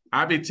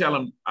 I be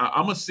telling,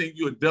 I'm gonna send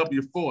you a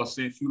W-4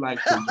 since you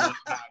like to run my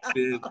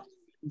business.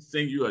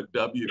 Send you a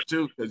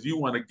W-2 because you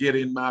want to get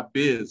in my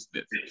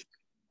business.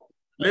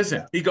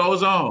 Listen, he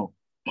goes on.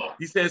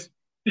 He says,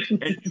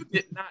 and you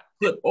did not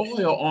put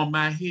oil on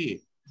my head,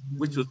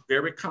 which was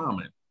very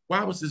common.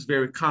 Why was this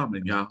very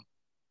common, y'all?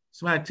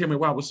 Somebody tell me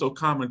why it was so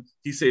common.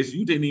 He says,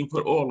 you didn't even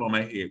put oil on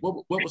my head.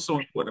 What was so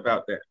important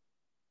about that?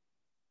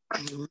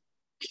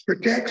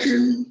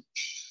 Protection.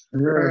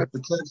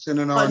 Protection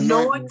and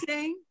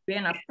anointing.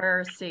 Being a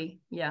Pharisee.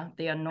 Yeah,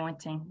 the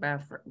anointing.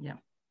 Yeah.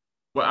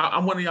 Well,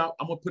 I'm going to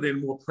put it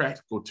in more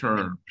practical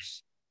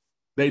terms.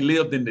 They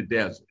lived in the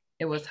desert.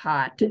 It was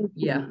hot.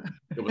 Yeah.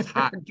 It was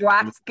hot.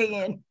 Dry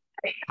skin.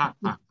 Hot.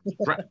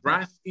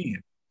 Dry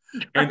skin.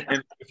 And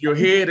if your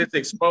head is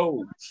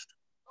exposed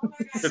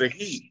to the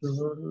heat,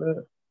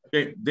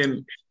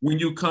 then when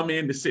you come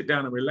in to sit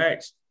down and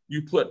relax,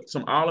 you put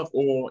some olive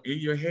oil in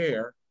your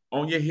hair,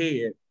 on your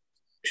head,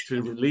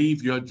 to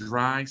relieve your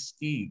dry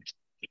skin.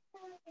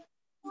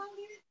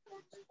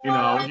 You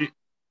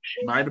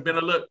might have been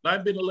a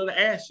little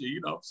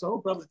ashy, so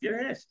brothers get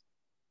ashy.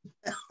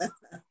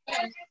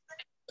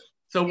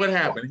 So what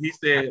happened? He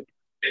said,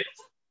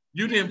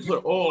 you didn't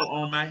put oil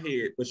on my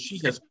head, but she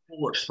has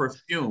poured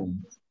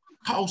perfume,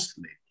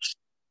 costly,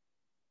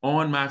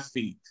 on my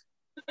feet.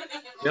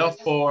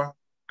 Therefore,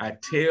 I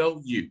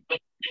tell you.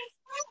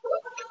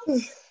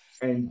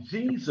 And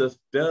Jesus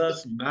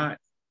does not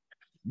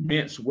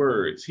mince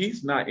words.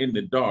 He's not in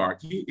the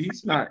dark.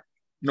 He's not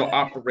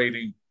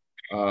operating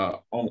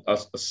on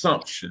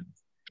assumption.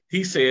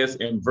 He says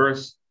in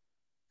verse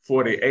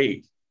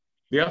 48,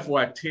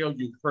 therefore I tell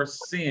you, her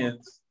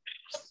sins,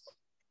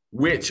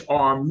 which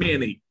are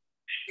many,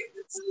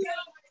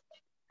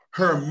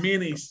 her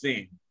many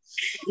sins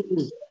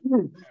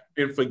have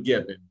been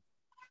forgiven,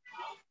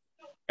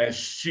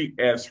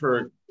 as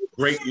her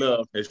great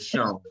love has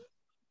shown.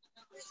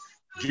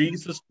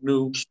 Jesus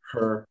knew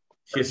her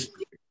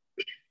history.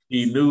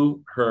 He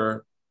knew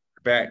her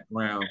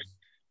background.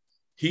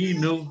 He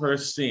knew her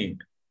sin,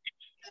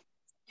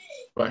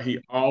 but he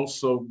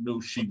also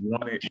knew she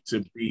wanted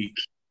to be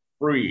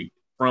free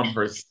from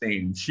her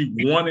sin. She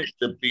wanted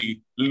to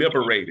be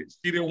liberated.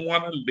 She didn't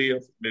want to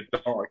live in the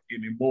dark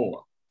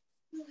anymore.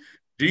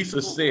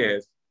 Jesus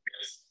says,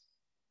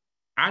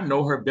 I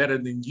know her better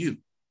than you.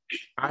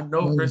 I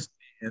know her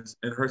sins,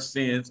 and her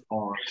sins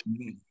are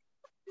me.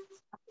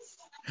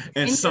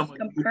 And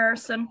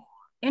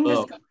in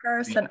this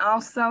comparison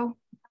also,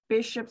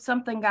 Bishop,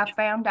 something I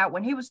found out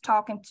when he was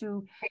talking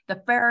to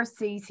the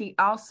Pharisees, he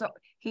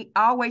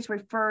always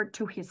referred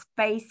to his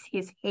face,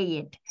 his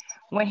head.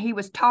 When he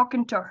was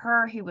talking to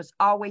her, he was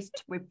always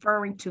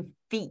referring to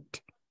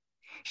feet.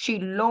 She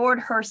lowered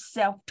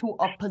herself to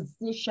a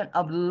position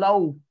of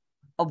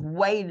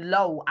way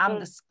low. I'm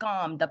the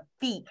scum, the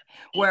feet,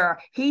 where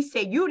he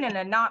said, you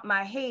didn't knock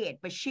my head,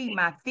 but she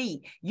my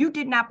feet. You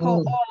did not pour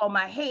oil on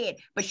my head,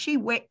 but she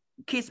went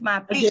kiss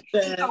my feet.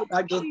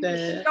 I get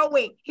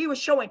that. He was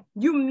showing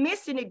you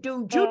missing it,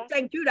 dude. You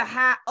think you the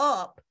high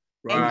up,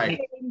 right? And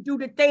you didn't do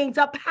the things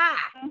up high.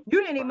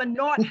 You didn't even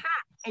anoint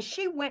high, and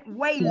she went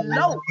way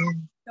low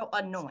to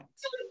anoint.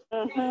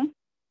 Mm-hmm.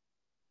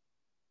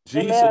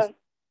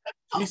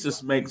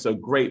 Jesus makes a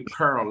great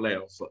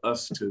parallel for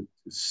us to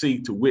see,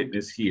 to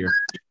witness here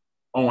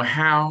on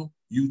how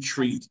you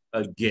treat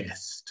a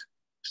guest,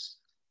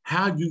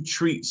 how you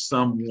treat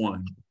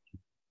someone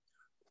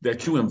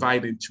that you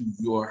invite into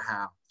your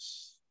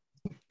house,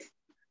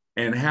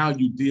 and how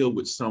you deal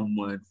with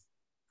someone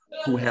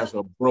who has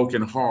a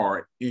broken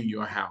heart in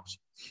your house.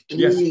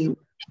 Yes.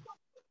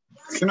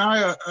 Can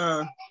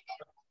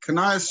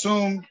I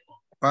assume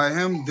by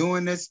him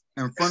doing this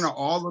in front of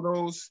all of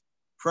those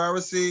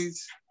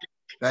Pharisees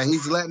that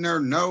he's letting her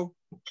know,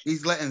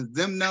 he's letting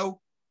them know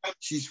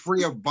she's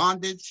free of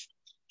bondage?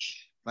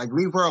 Like,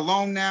 leave her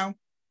alone now.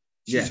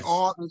 She's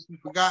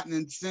forgotten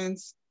in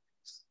sins.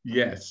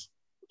 Yes.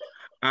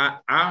 I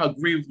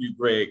agree with you,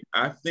 Greg.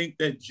 I think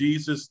that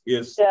Jesus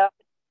is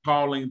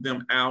calling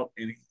them out,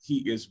 and he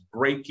is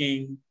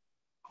breaking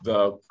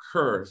the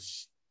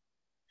curse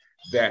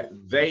that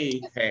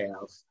they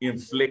have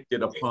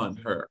inflicted upon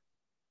her.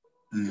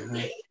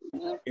 And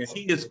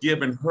he is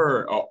giving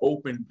her an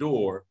open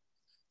door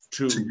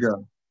to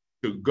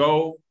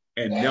go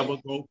and never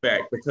go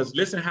back. Because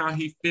listen how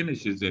he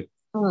finishes it.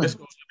 Let's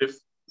go a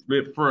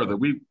bit further.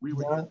 We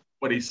were in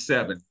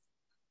 47.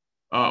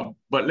 But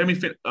let me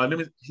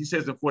he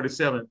says in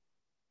 47,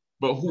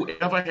 but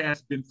whoever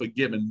has been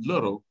forgiven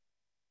little,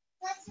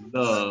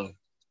 love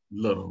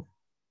little.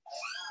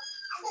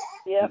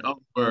 In other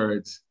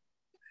words,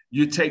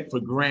 you take for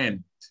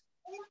granted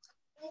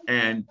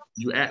and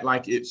you act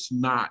like it's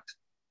not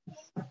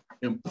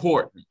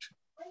important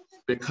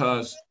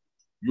because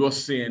your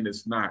sin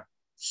is not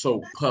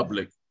so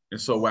public and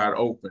so wide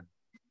open.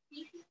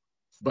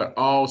 But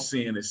all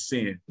sin is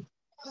sin.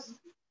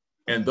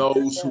 And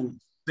those who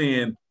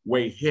sin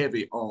weigh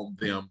heavy on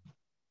them,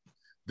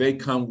 they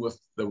come with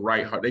the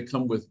right heart. They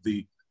come with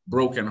the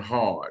broken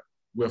heart,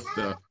 with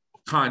the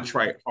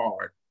contrite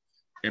heart.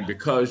 And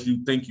because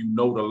you think you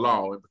know the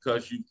law, and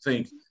because you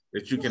think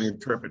that you can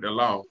interpret the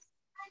law,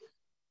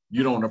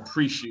 you don't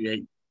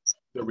appreciate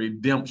the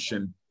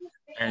redemption,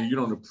 and you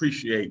don't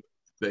appreciate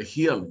the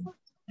healing.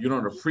 You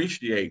don't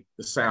appreciate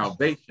the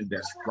salvation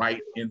that's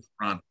right in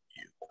front of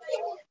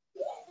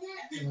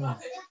you.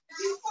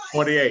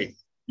 48.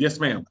 Yes,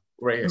 ma'am.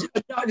 Go ahead.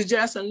 Dr.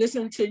 Jackson,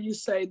 listen to you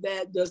say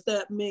that. Does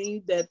that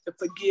mean that the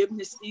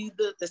forgiveness,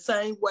 either the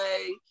same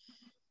way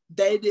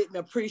they didn't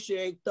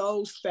appreciate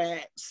those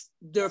facts,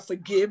 their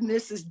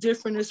forgiveness is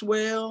different as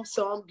well?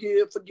 Some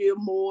forgive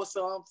more,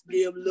 some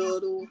forgive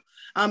little.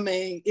 I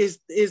mean, is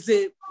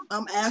it,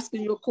 I'm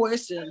asking you a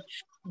question,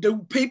 do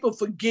people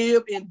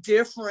forgive in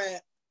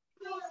different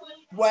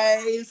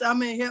ways? I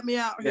mean, help me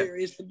out here.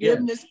 Is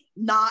forgiveness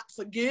not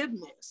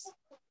forgiveness?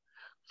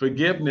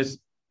 Forgiveness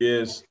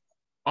is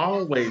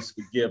always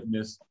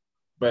forgiveness,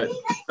 but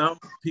some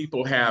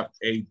people have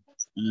a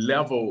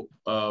level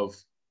of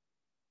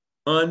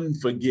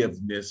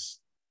unforgiveness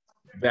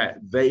that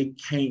they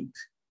can't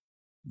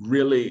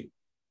really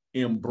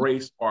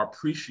embrace or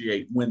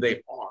appreciate when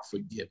they are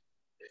forgiven.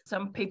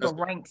 Some people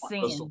rank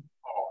sin.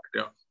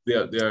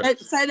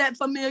 Say that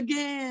for me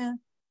again.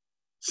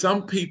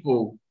 Some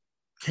people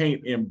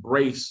can't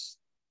embrace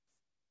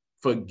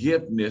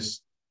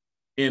forgiveness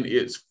in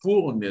its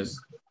fullness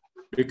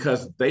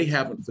because they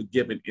haven't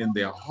forgiven in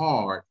their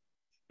heart,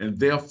 and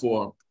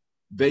therefore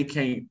they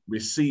can't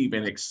receive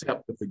and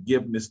accept the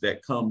forgiveness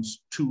that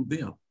comes to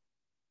them.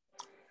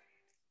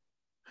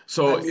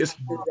 So it's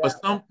for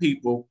some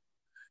people,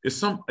 it's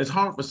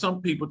hard for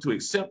some people to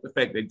accept the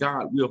fact that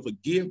God will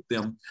forgive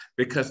them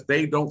because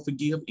they don't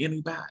forgive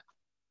anybody.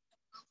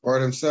 Or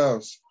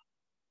themselves.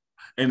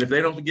 And if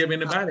they don't forgive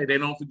anybody, they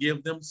don't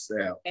forgive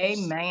themselves.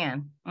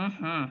 Amen.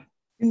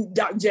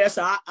 Dr. Jess,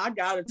 I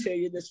got to tell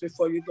you this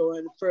before you go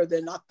any further,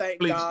 and I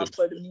thank God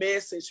for the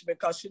message,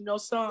 because you know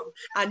something,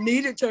 I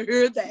needed to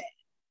hear that.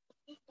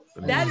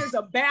 That is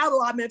a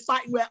battle I've been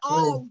fighting with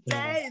all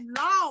day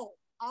long,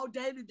 all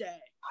day today,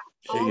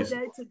 all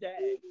day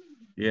today.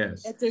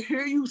 Yes. And to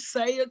hear you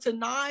say it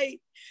tonight,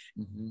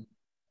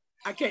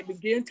 I can't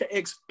begin to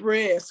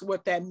express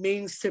what that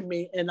means to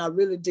me, and I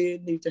really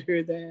did need to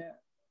hear that.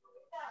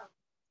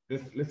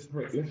 Let's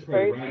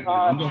pray right now.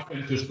 I'm going to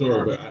finish the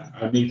story, but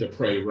I need to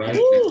pray right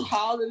now.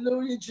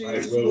 Hallelujah,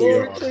 Jesus. Right,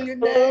 glory to your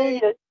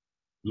name.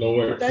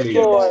 Lord, thank please.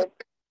 You,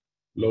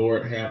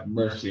 Lord, have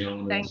mercy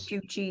on us. Thank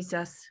you,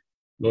 Jesus.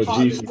 Lord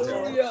Jesus,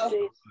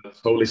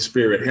 Holy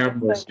Spirit, have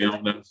mercy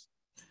on us.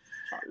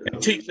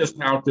 And teach us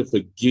how to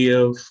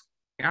forgive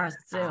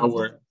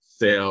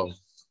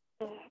ourselves.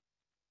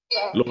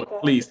 Lord,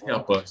 please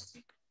help us.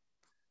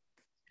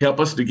 Help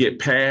us to get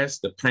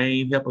past the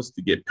pain. Help us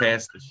to get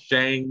past the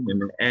shame and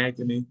the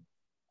agony.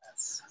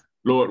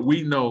 Lord,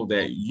 we know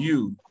that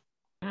you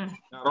not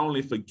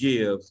only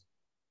forgive,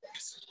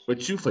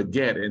 but you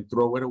forget and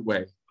throw it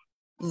away.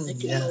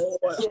 Thank you,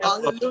 Lord.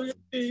 Hallelujah,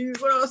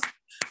 Jesus.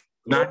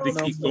 Not to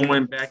keep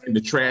going back in the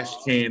trash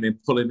can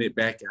and pulling it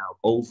back out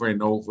over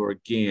and over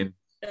again.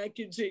 Thank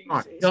you, Jesus.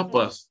 God, help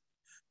us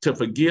to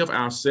forgive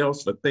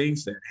ourselves for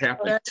things that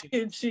happened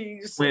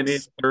 20,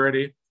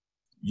 30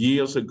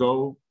 years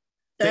ago.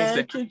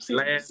 Thank things you,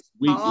 that last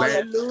week,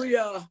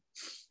 hallelujah.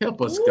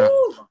 Help us,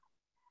 God.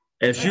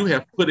 As you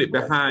have put it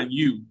behind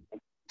you,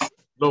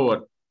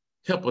 Lord,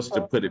 help us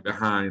to put it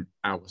behind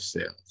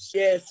ourselves.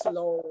 Yes,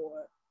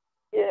 Lord.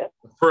 Yeah.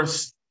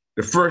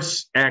 The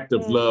first act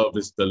of love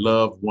is to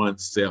love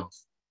oneself.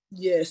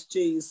 Yes,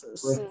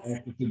 Jesus. First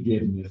act of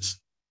forgiveness.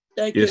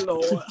 Thank you,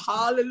 Lord.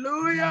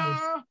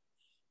 Hallelujah.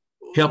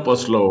 Help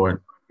us,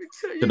 Lord,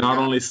 to not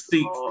only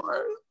seek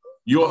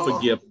your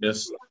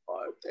forgiveness,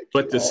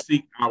 but to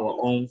seek our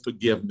own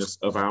forgiveness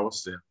of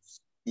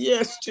ourselves.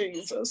 Yes,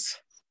 Jesus.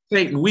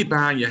 Satan, we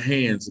bind your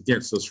hands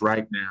against us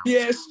right now.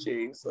 Yes,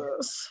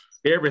 Jesus.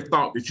 Every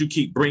thought that you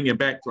keep bringing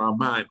back to our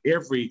mind,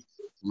 every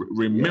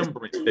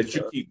remembrance that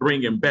you keep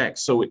bringing back,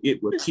 so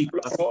it will keep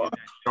us in that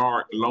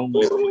dark,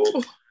 lonely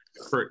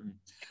curtain.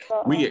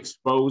 We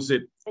expose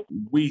it,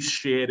 we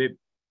shed it,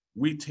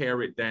 we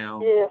tear it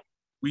down,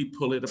 we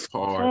pull it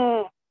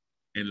apart,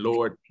 and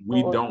Lord,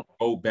 we don't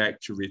go back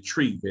to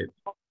retrieve it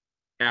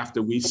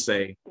after we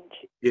say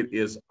it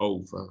is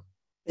over.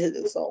 It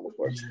is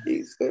over,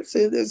 Jesus.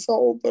 It is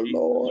over,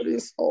 Lord.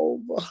 It's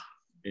over.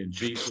 In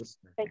Jesus'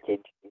 name. Thank you.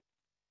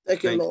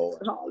 Thank you,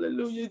 Lord.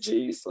 Hallelujah,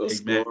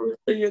 Jesus. Amen. Glory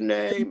to your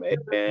name.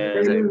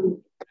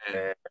 Amen.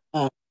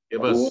 Amen.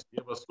 Give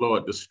us,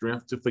 Lord, the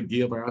strength to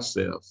forgive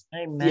ourselves.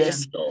 Amen.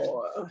 Yes,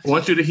 Lord. I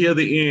want you to hear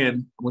the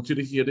end. I want you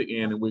to hear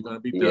the end, and we're going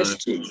to be done.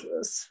 Yes,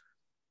 Jesus.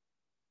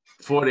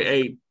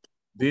 48.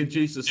 Then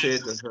Jesus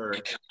said to her,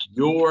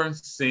 your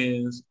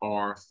sins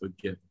are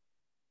forgiven.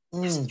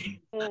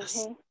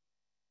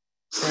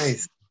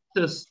 Praise.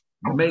 Jesus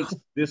makes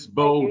this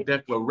bold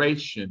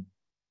declaration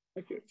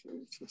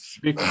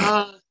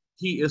because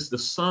he is the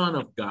Son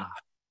of God.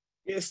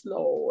 Yes,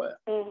 Lord.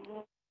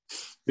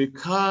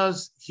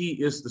 Because he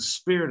is the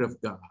Spirit of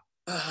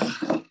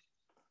God.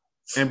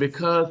 And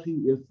because he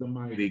is the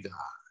mighty God.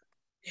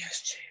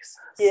 Yes, Jesus.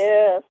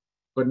 Yes.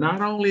 But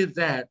not only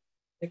that,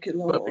 thank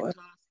you, but because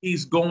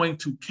he's going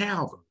to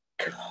Calvary,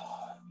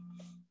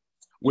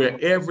 where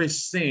every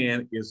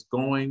sin is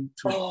going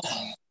to be washed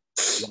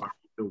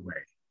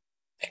away.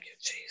 Thank you,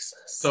 Jesus.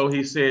 So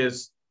he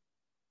says,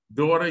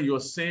 daughter, your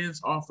sins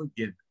are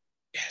forgiven.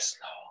 Yes,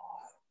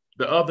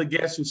 Lord. The other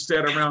guests who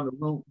sat around the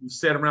room, who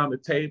sat around the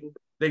table,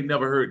 they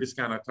never heard this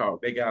kind of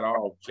talk. They got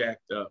all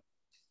jacked up.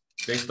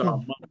 They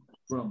started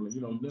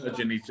grumbling,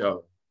 nudging each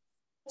other.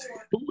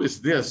 Who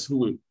is this who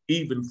would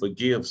even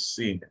forgive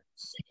sins?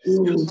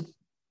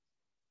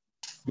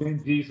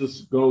 Then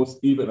Jesus goes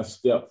even a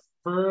step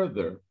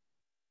further.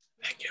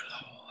 Thank you,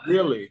 Lord.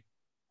 Really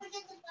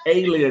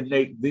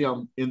alienate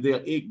them in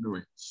their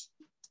ignorance.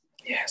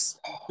 Yes.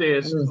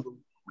 Says,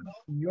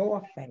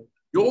 Your faith.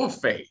 Your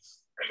faith.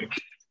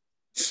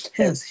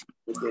 Yes.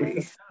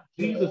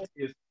 Jesus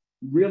is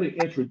really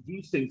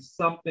introducing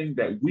something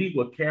that we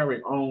will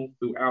carry on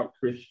throughout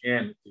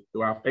Christianity,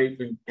 through our faith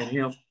in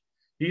him.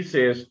 He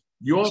says,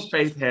 your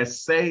faith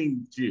has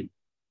saved you.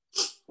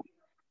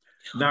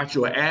 Not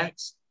your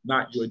acts,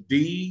 not your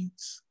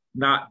deeds,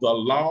 not the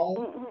law,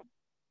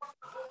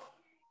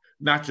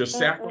 not your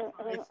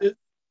sacrifices,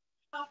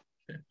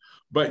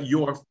 but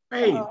your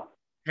faith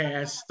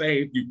has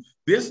saved you.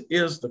 This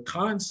is the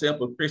concept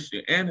of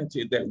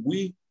Christianity, that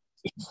we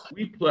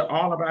put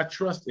all of our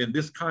trust in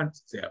this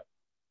concept,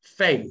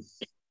 faith.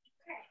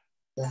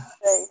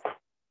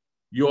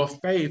 Your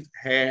faith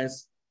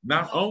has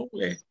not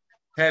only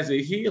has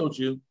it healed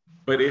you,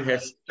 but it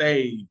has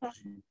saved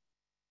you.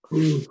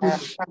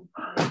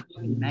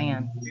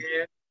 Amen.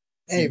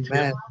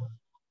 Amen.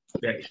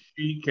 That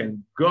she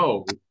can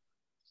go,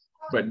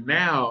 but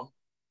now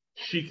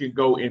she can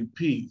go in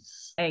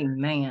peace.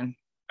 Amen.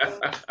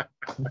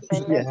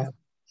 Yeah.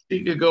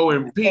 She can go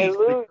in peace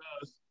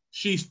because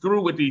she's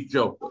through with these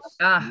jokers.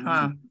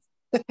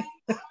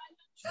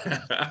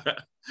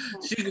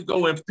 She can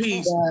go in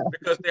peace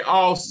because they're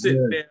all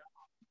sitting there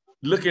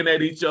looking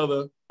at each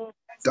other,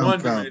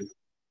 wondering,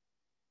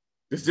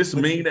 does this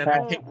mean that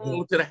I can't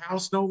go to the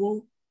house no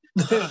more?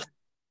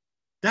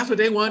 That's what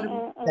they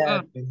wonder.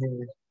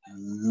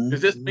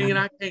 Does this mean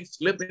I can't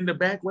slip in the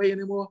back way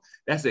anymore?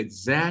 That's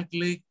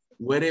exactly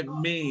what it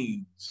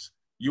means.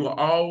 You are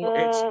all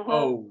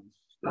exposed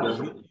to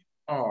who you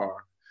are,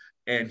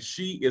 and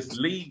she is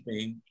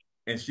leaving,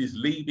 and she's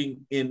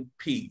leaving in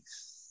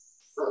peace.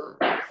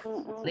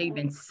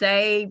 Leaving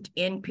saved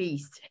in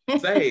peace.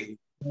 Saved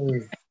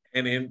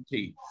and in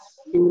peace.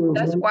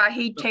 That's why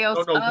he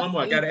tells us. One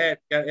more. I gotta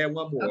add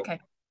one more. Okay.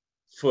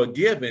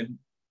 Forgiven,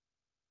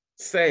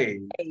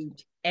 saved,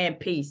 and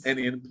peace. And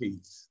in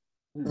peace.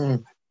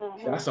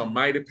 That's a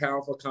mighty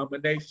powerful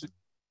combination.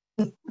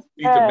 You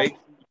need to make sure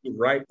you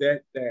write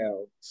that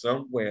down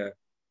somewhere,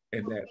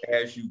 and that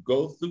as you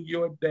go through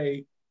your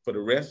day for the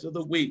rest of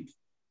the week,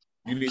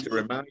 you need to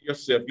remind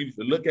yourself, you need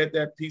to look at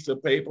that piece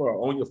of paper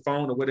or on your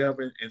phone or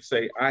whatever and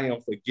say, I am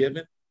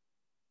forgiven,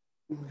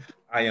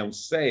 I am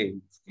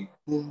saved,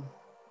 and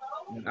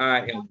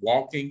I am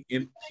walking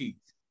in peace.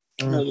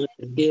 I am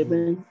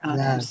forgiven, I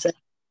am saved,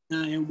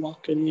 I am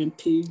walking in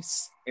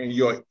peace. And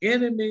your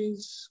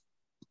enemies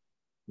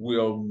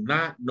will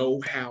not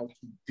know how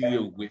to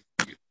deal with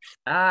you.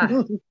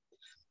 Amen.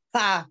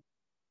 That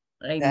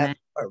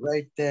part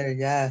right there,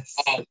 yes.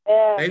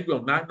 They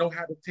will not know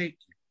how to take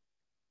you.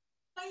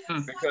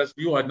 Because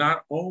you are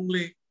not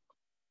only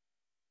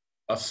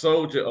a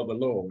soldier of the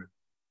Lord,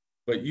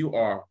 but you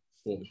are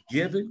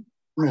forgiven,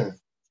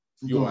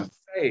 you are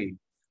saved,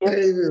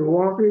 you're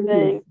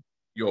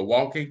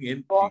walking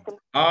in peace.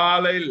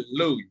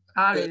 Hallelujah.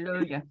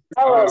 Hallelujah.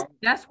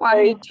 That's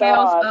why he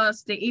tells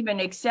us to even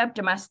accept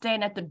him. I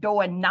stand at the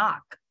door and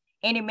knock.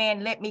 Any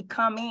man let me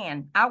come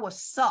in. I will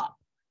sup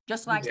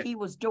just like he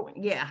was doing.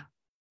 Yeah.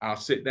 I'll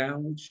sit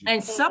down with you.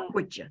 And sup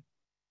with you.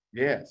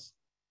 Yes.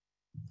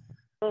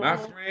 My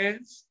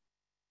friends,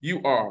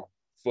 you are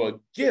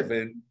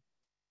forgiven,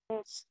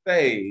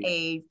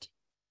 saved,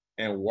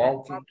 and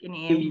walking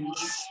in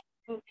peace.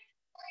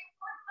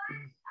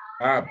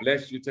 God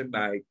bless you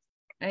tonight.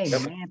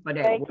 Amen for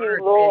that Thank word.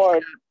 You,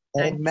 Lord.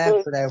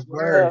 Amen for that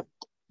word.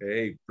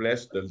 Hey,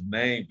 bless the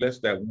name, bless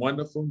that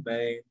wonderful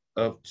name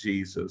of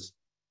Jesus.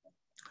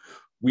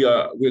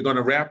 We're going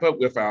to wrap up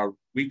with our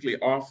weekly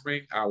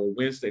offering, our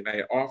Wednesday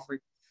night offering.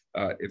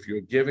 If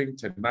you're giving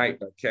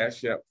tonight,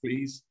 Cash App,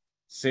 please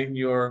send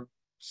your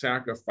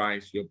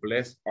sacrifice, your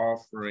blessed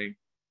offering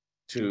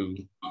to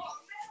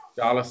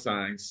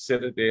 $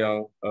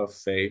 Citadel of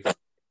Faith,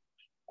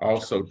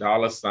 also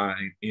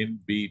 $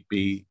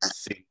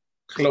 NBBC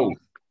Clothing.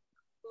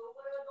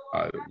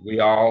 We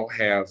all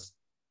have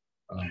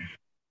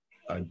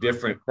a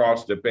different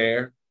cross to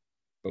bear,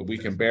 but we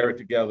can bear it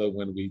together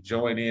when we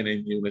join in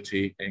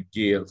unity and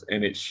give,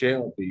 and it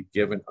shall be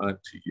given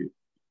unto you.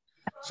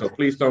 So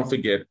please don't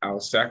forget our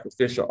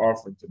sacrificial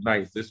offering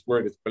tonight. This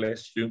word has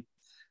blessed you.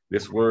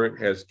 This word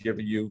has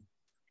given you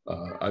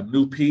a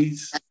new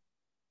peace.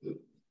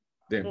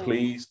 Then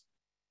please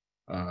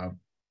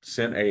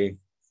send a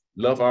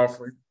love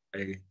offering,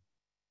 a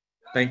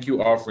thank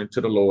you offering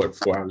to the Lord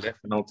for our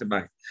lesson on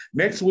tonight.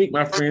 Next week,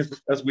 my friends,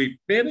 because we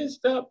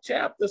finished up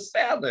chapter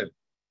 7.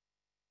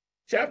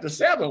 Chapter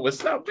 7 was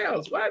something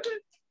else, wasn't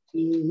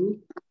it?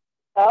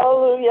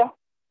 Hallelujah.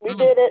 We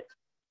did it.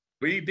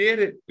 We did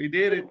it. We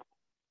did it.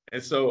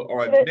 And so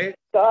on next,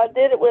 God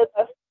did it with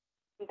us.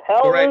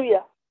 Hallelujah.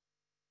 Right.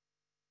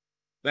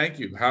 Thank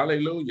you.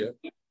 Hallelujah.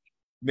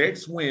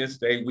 Next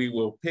Wednesday, we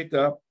will pick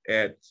up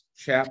at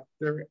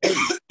chapter 8.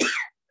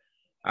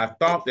 I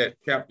thought that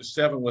chapter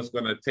 7 was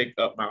going to take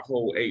up my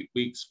whole 8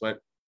 weeks, but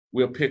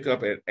we'll pick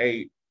up at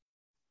 8.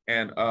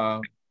 And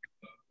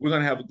we're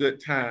going to have a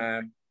good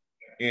time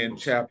in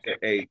chapter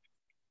 8.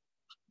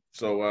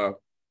 So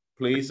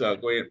please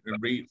go ahead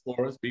and read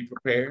for us. Be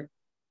prepared.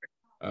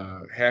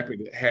 Happy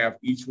to have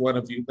each one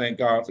of you. Thank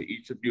God for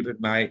each of you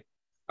tonight.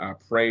 I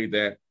pray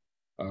that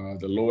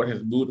the Lord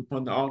has moved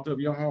upon the altar of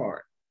your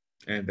heart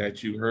and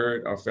that you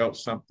heard or felt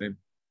something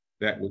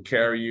that will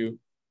carry you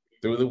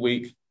through the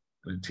week.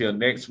 Until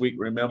next week,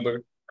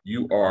 remember,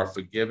 you are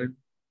forgiven.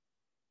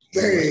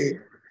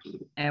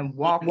 And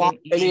walking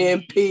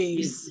in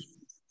peace.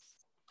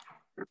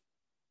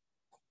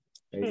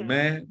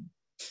 Amen.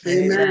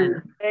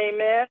 Amen.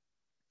 Amen.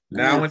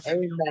 Now unto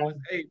him who is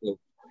able to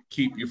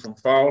keep you from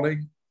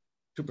falling,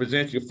 to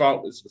present you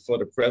faultless before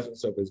the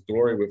presence of his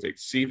glory with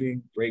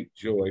exceeding great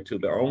joy. To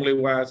the only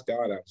wise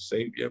God, our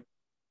Savior,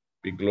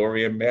 be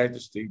glory and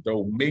majesty,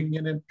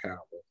 dominion and power,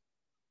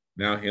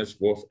 now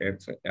henceforth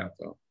and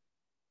forever.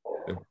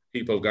 The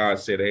people of God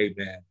said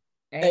amen.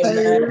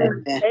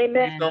 Amen.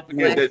 Amen. Don't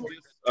forget that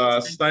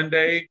this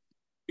Sunday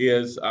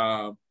is,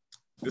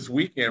 this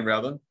weekend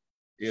rather,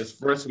 is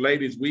First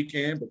Ladies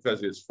Weekend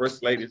because it's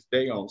First Ladies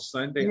Day on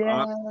Sunday.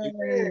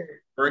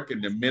 Work in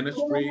the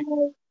ministry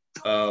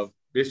of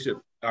Bishop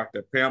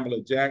Dr.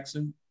 Pamela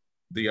Jackson.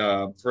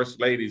 The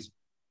First Ladies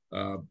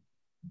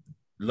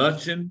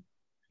luncheon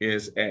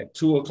is at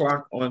 2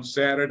 o'clock on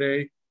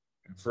Saturday.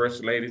 And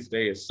First Ladies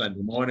Day is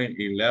Sunday morning,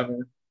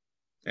 11,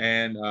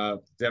 and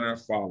dinner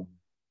following.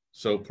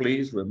 So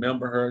please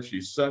remember her.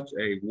 She's such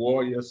a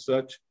warrior,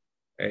 such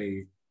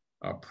a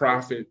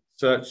prophet,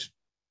 such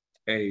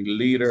a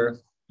leader,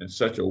 and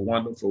such a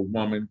wonderful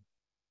woman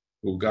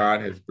who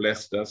God has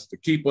blessed us to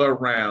keep her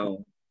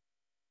around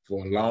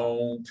for a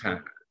long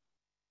time.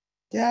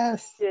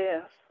 Yes.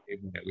 Yes.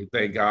 Amen. We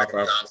thank God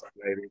for our First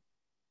Lady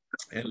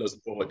and look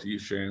forward to you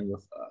sharing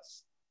with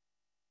us.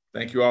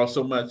 Thank you all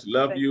so much.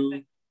 Love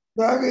you.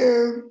 Love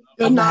you.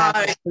 Good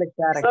night. Click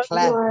out a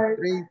class.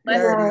 3:30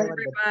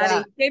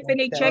 Everybody.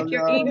 Tiffany, check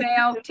your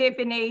email.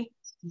 Tiffany.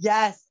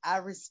 Yes, I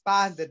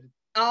responded.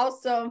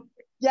 Awesome.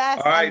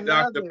 Yes. All right,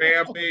 Dr.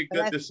 Bambi,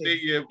 good to see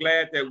you.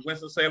 Glad that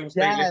Winston-Salem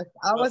State. Yes,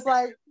 I was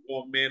like,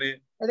 for a minute.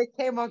 And it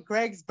came on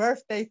Greg's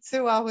birthday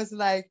too. I was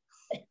like,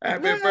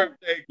 happy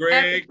birthday,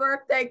 Greg. Happy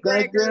birthday,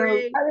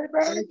 Gregory. Happy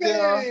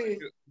birthday.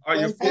 Are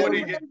you 40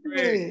 yet,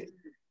 Greg?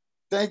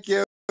 Thank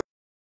you.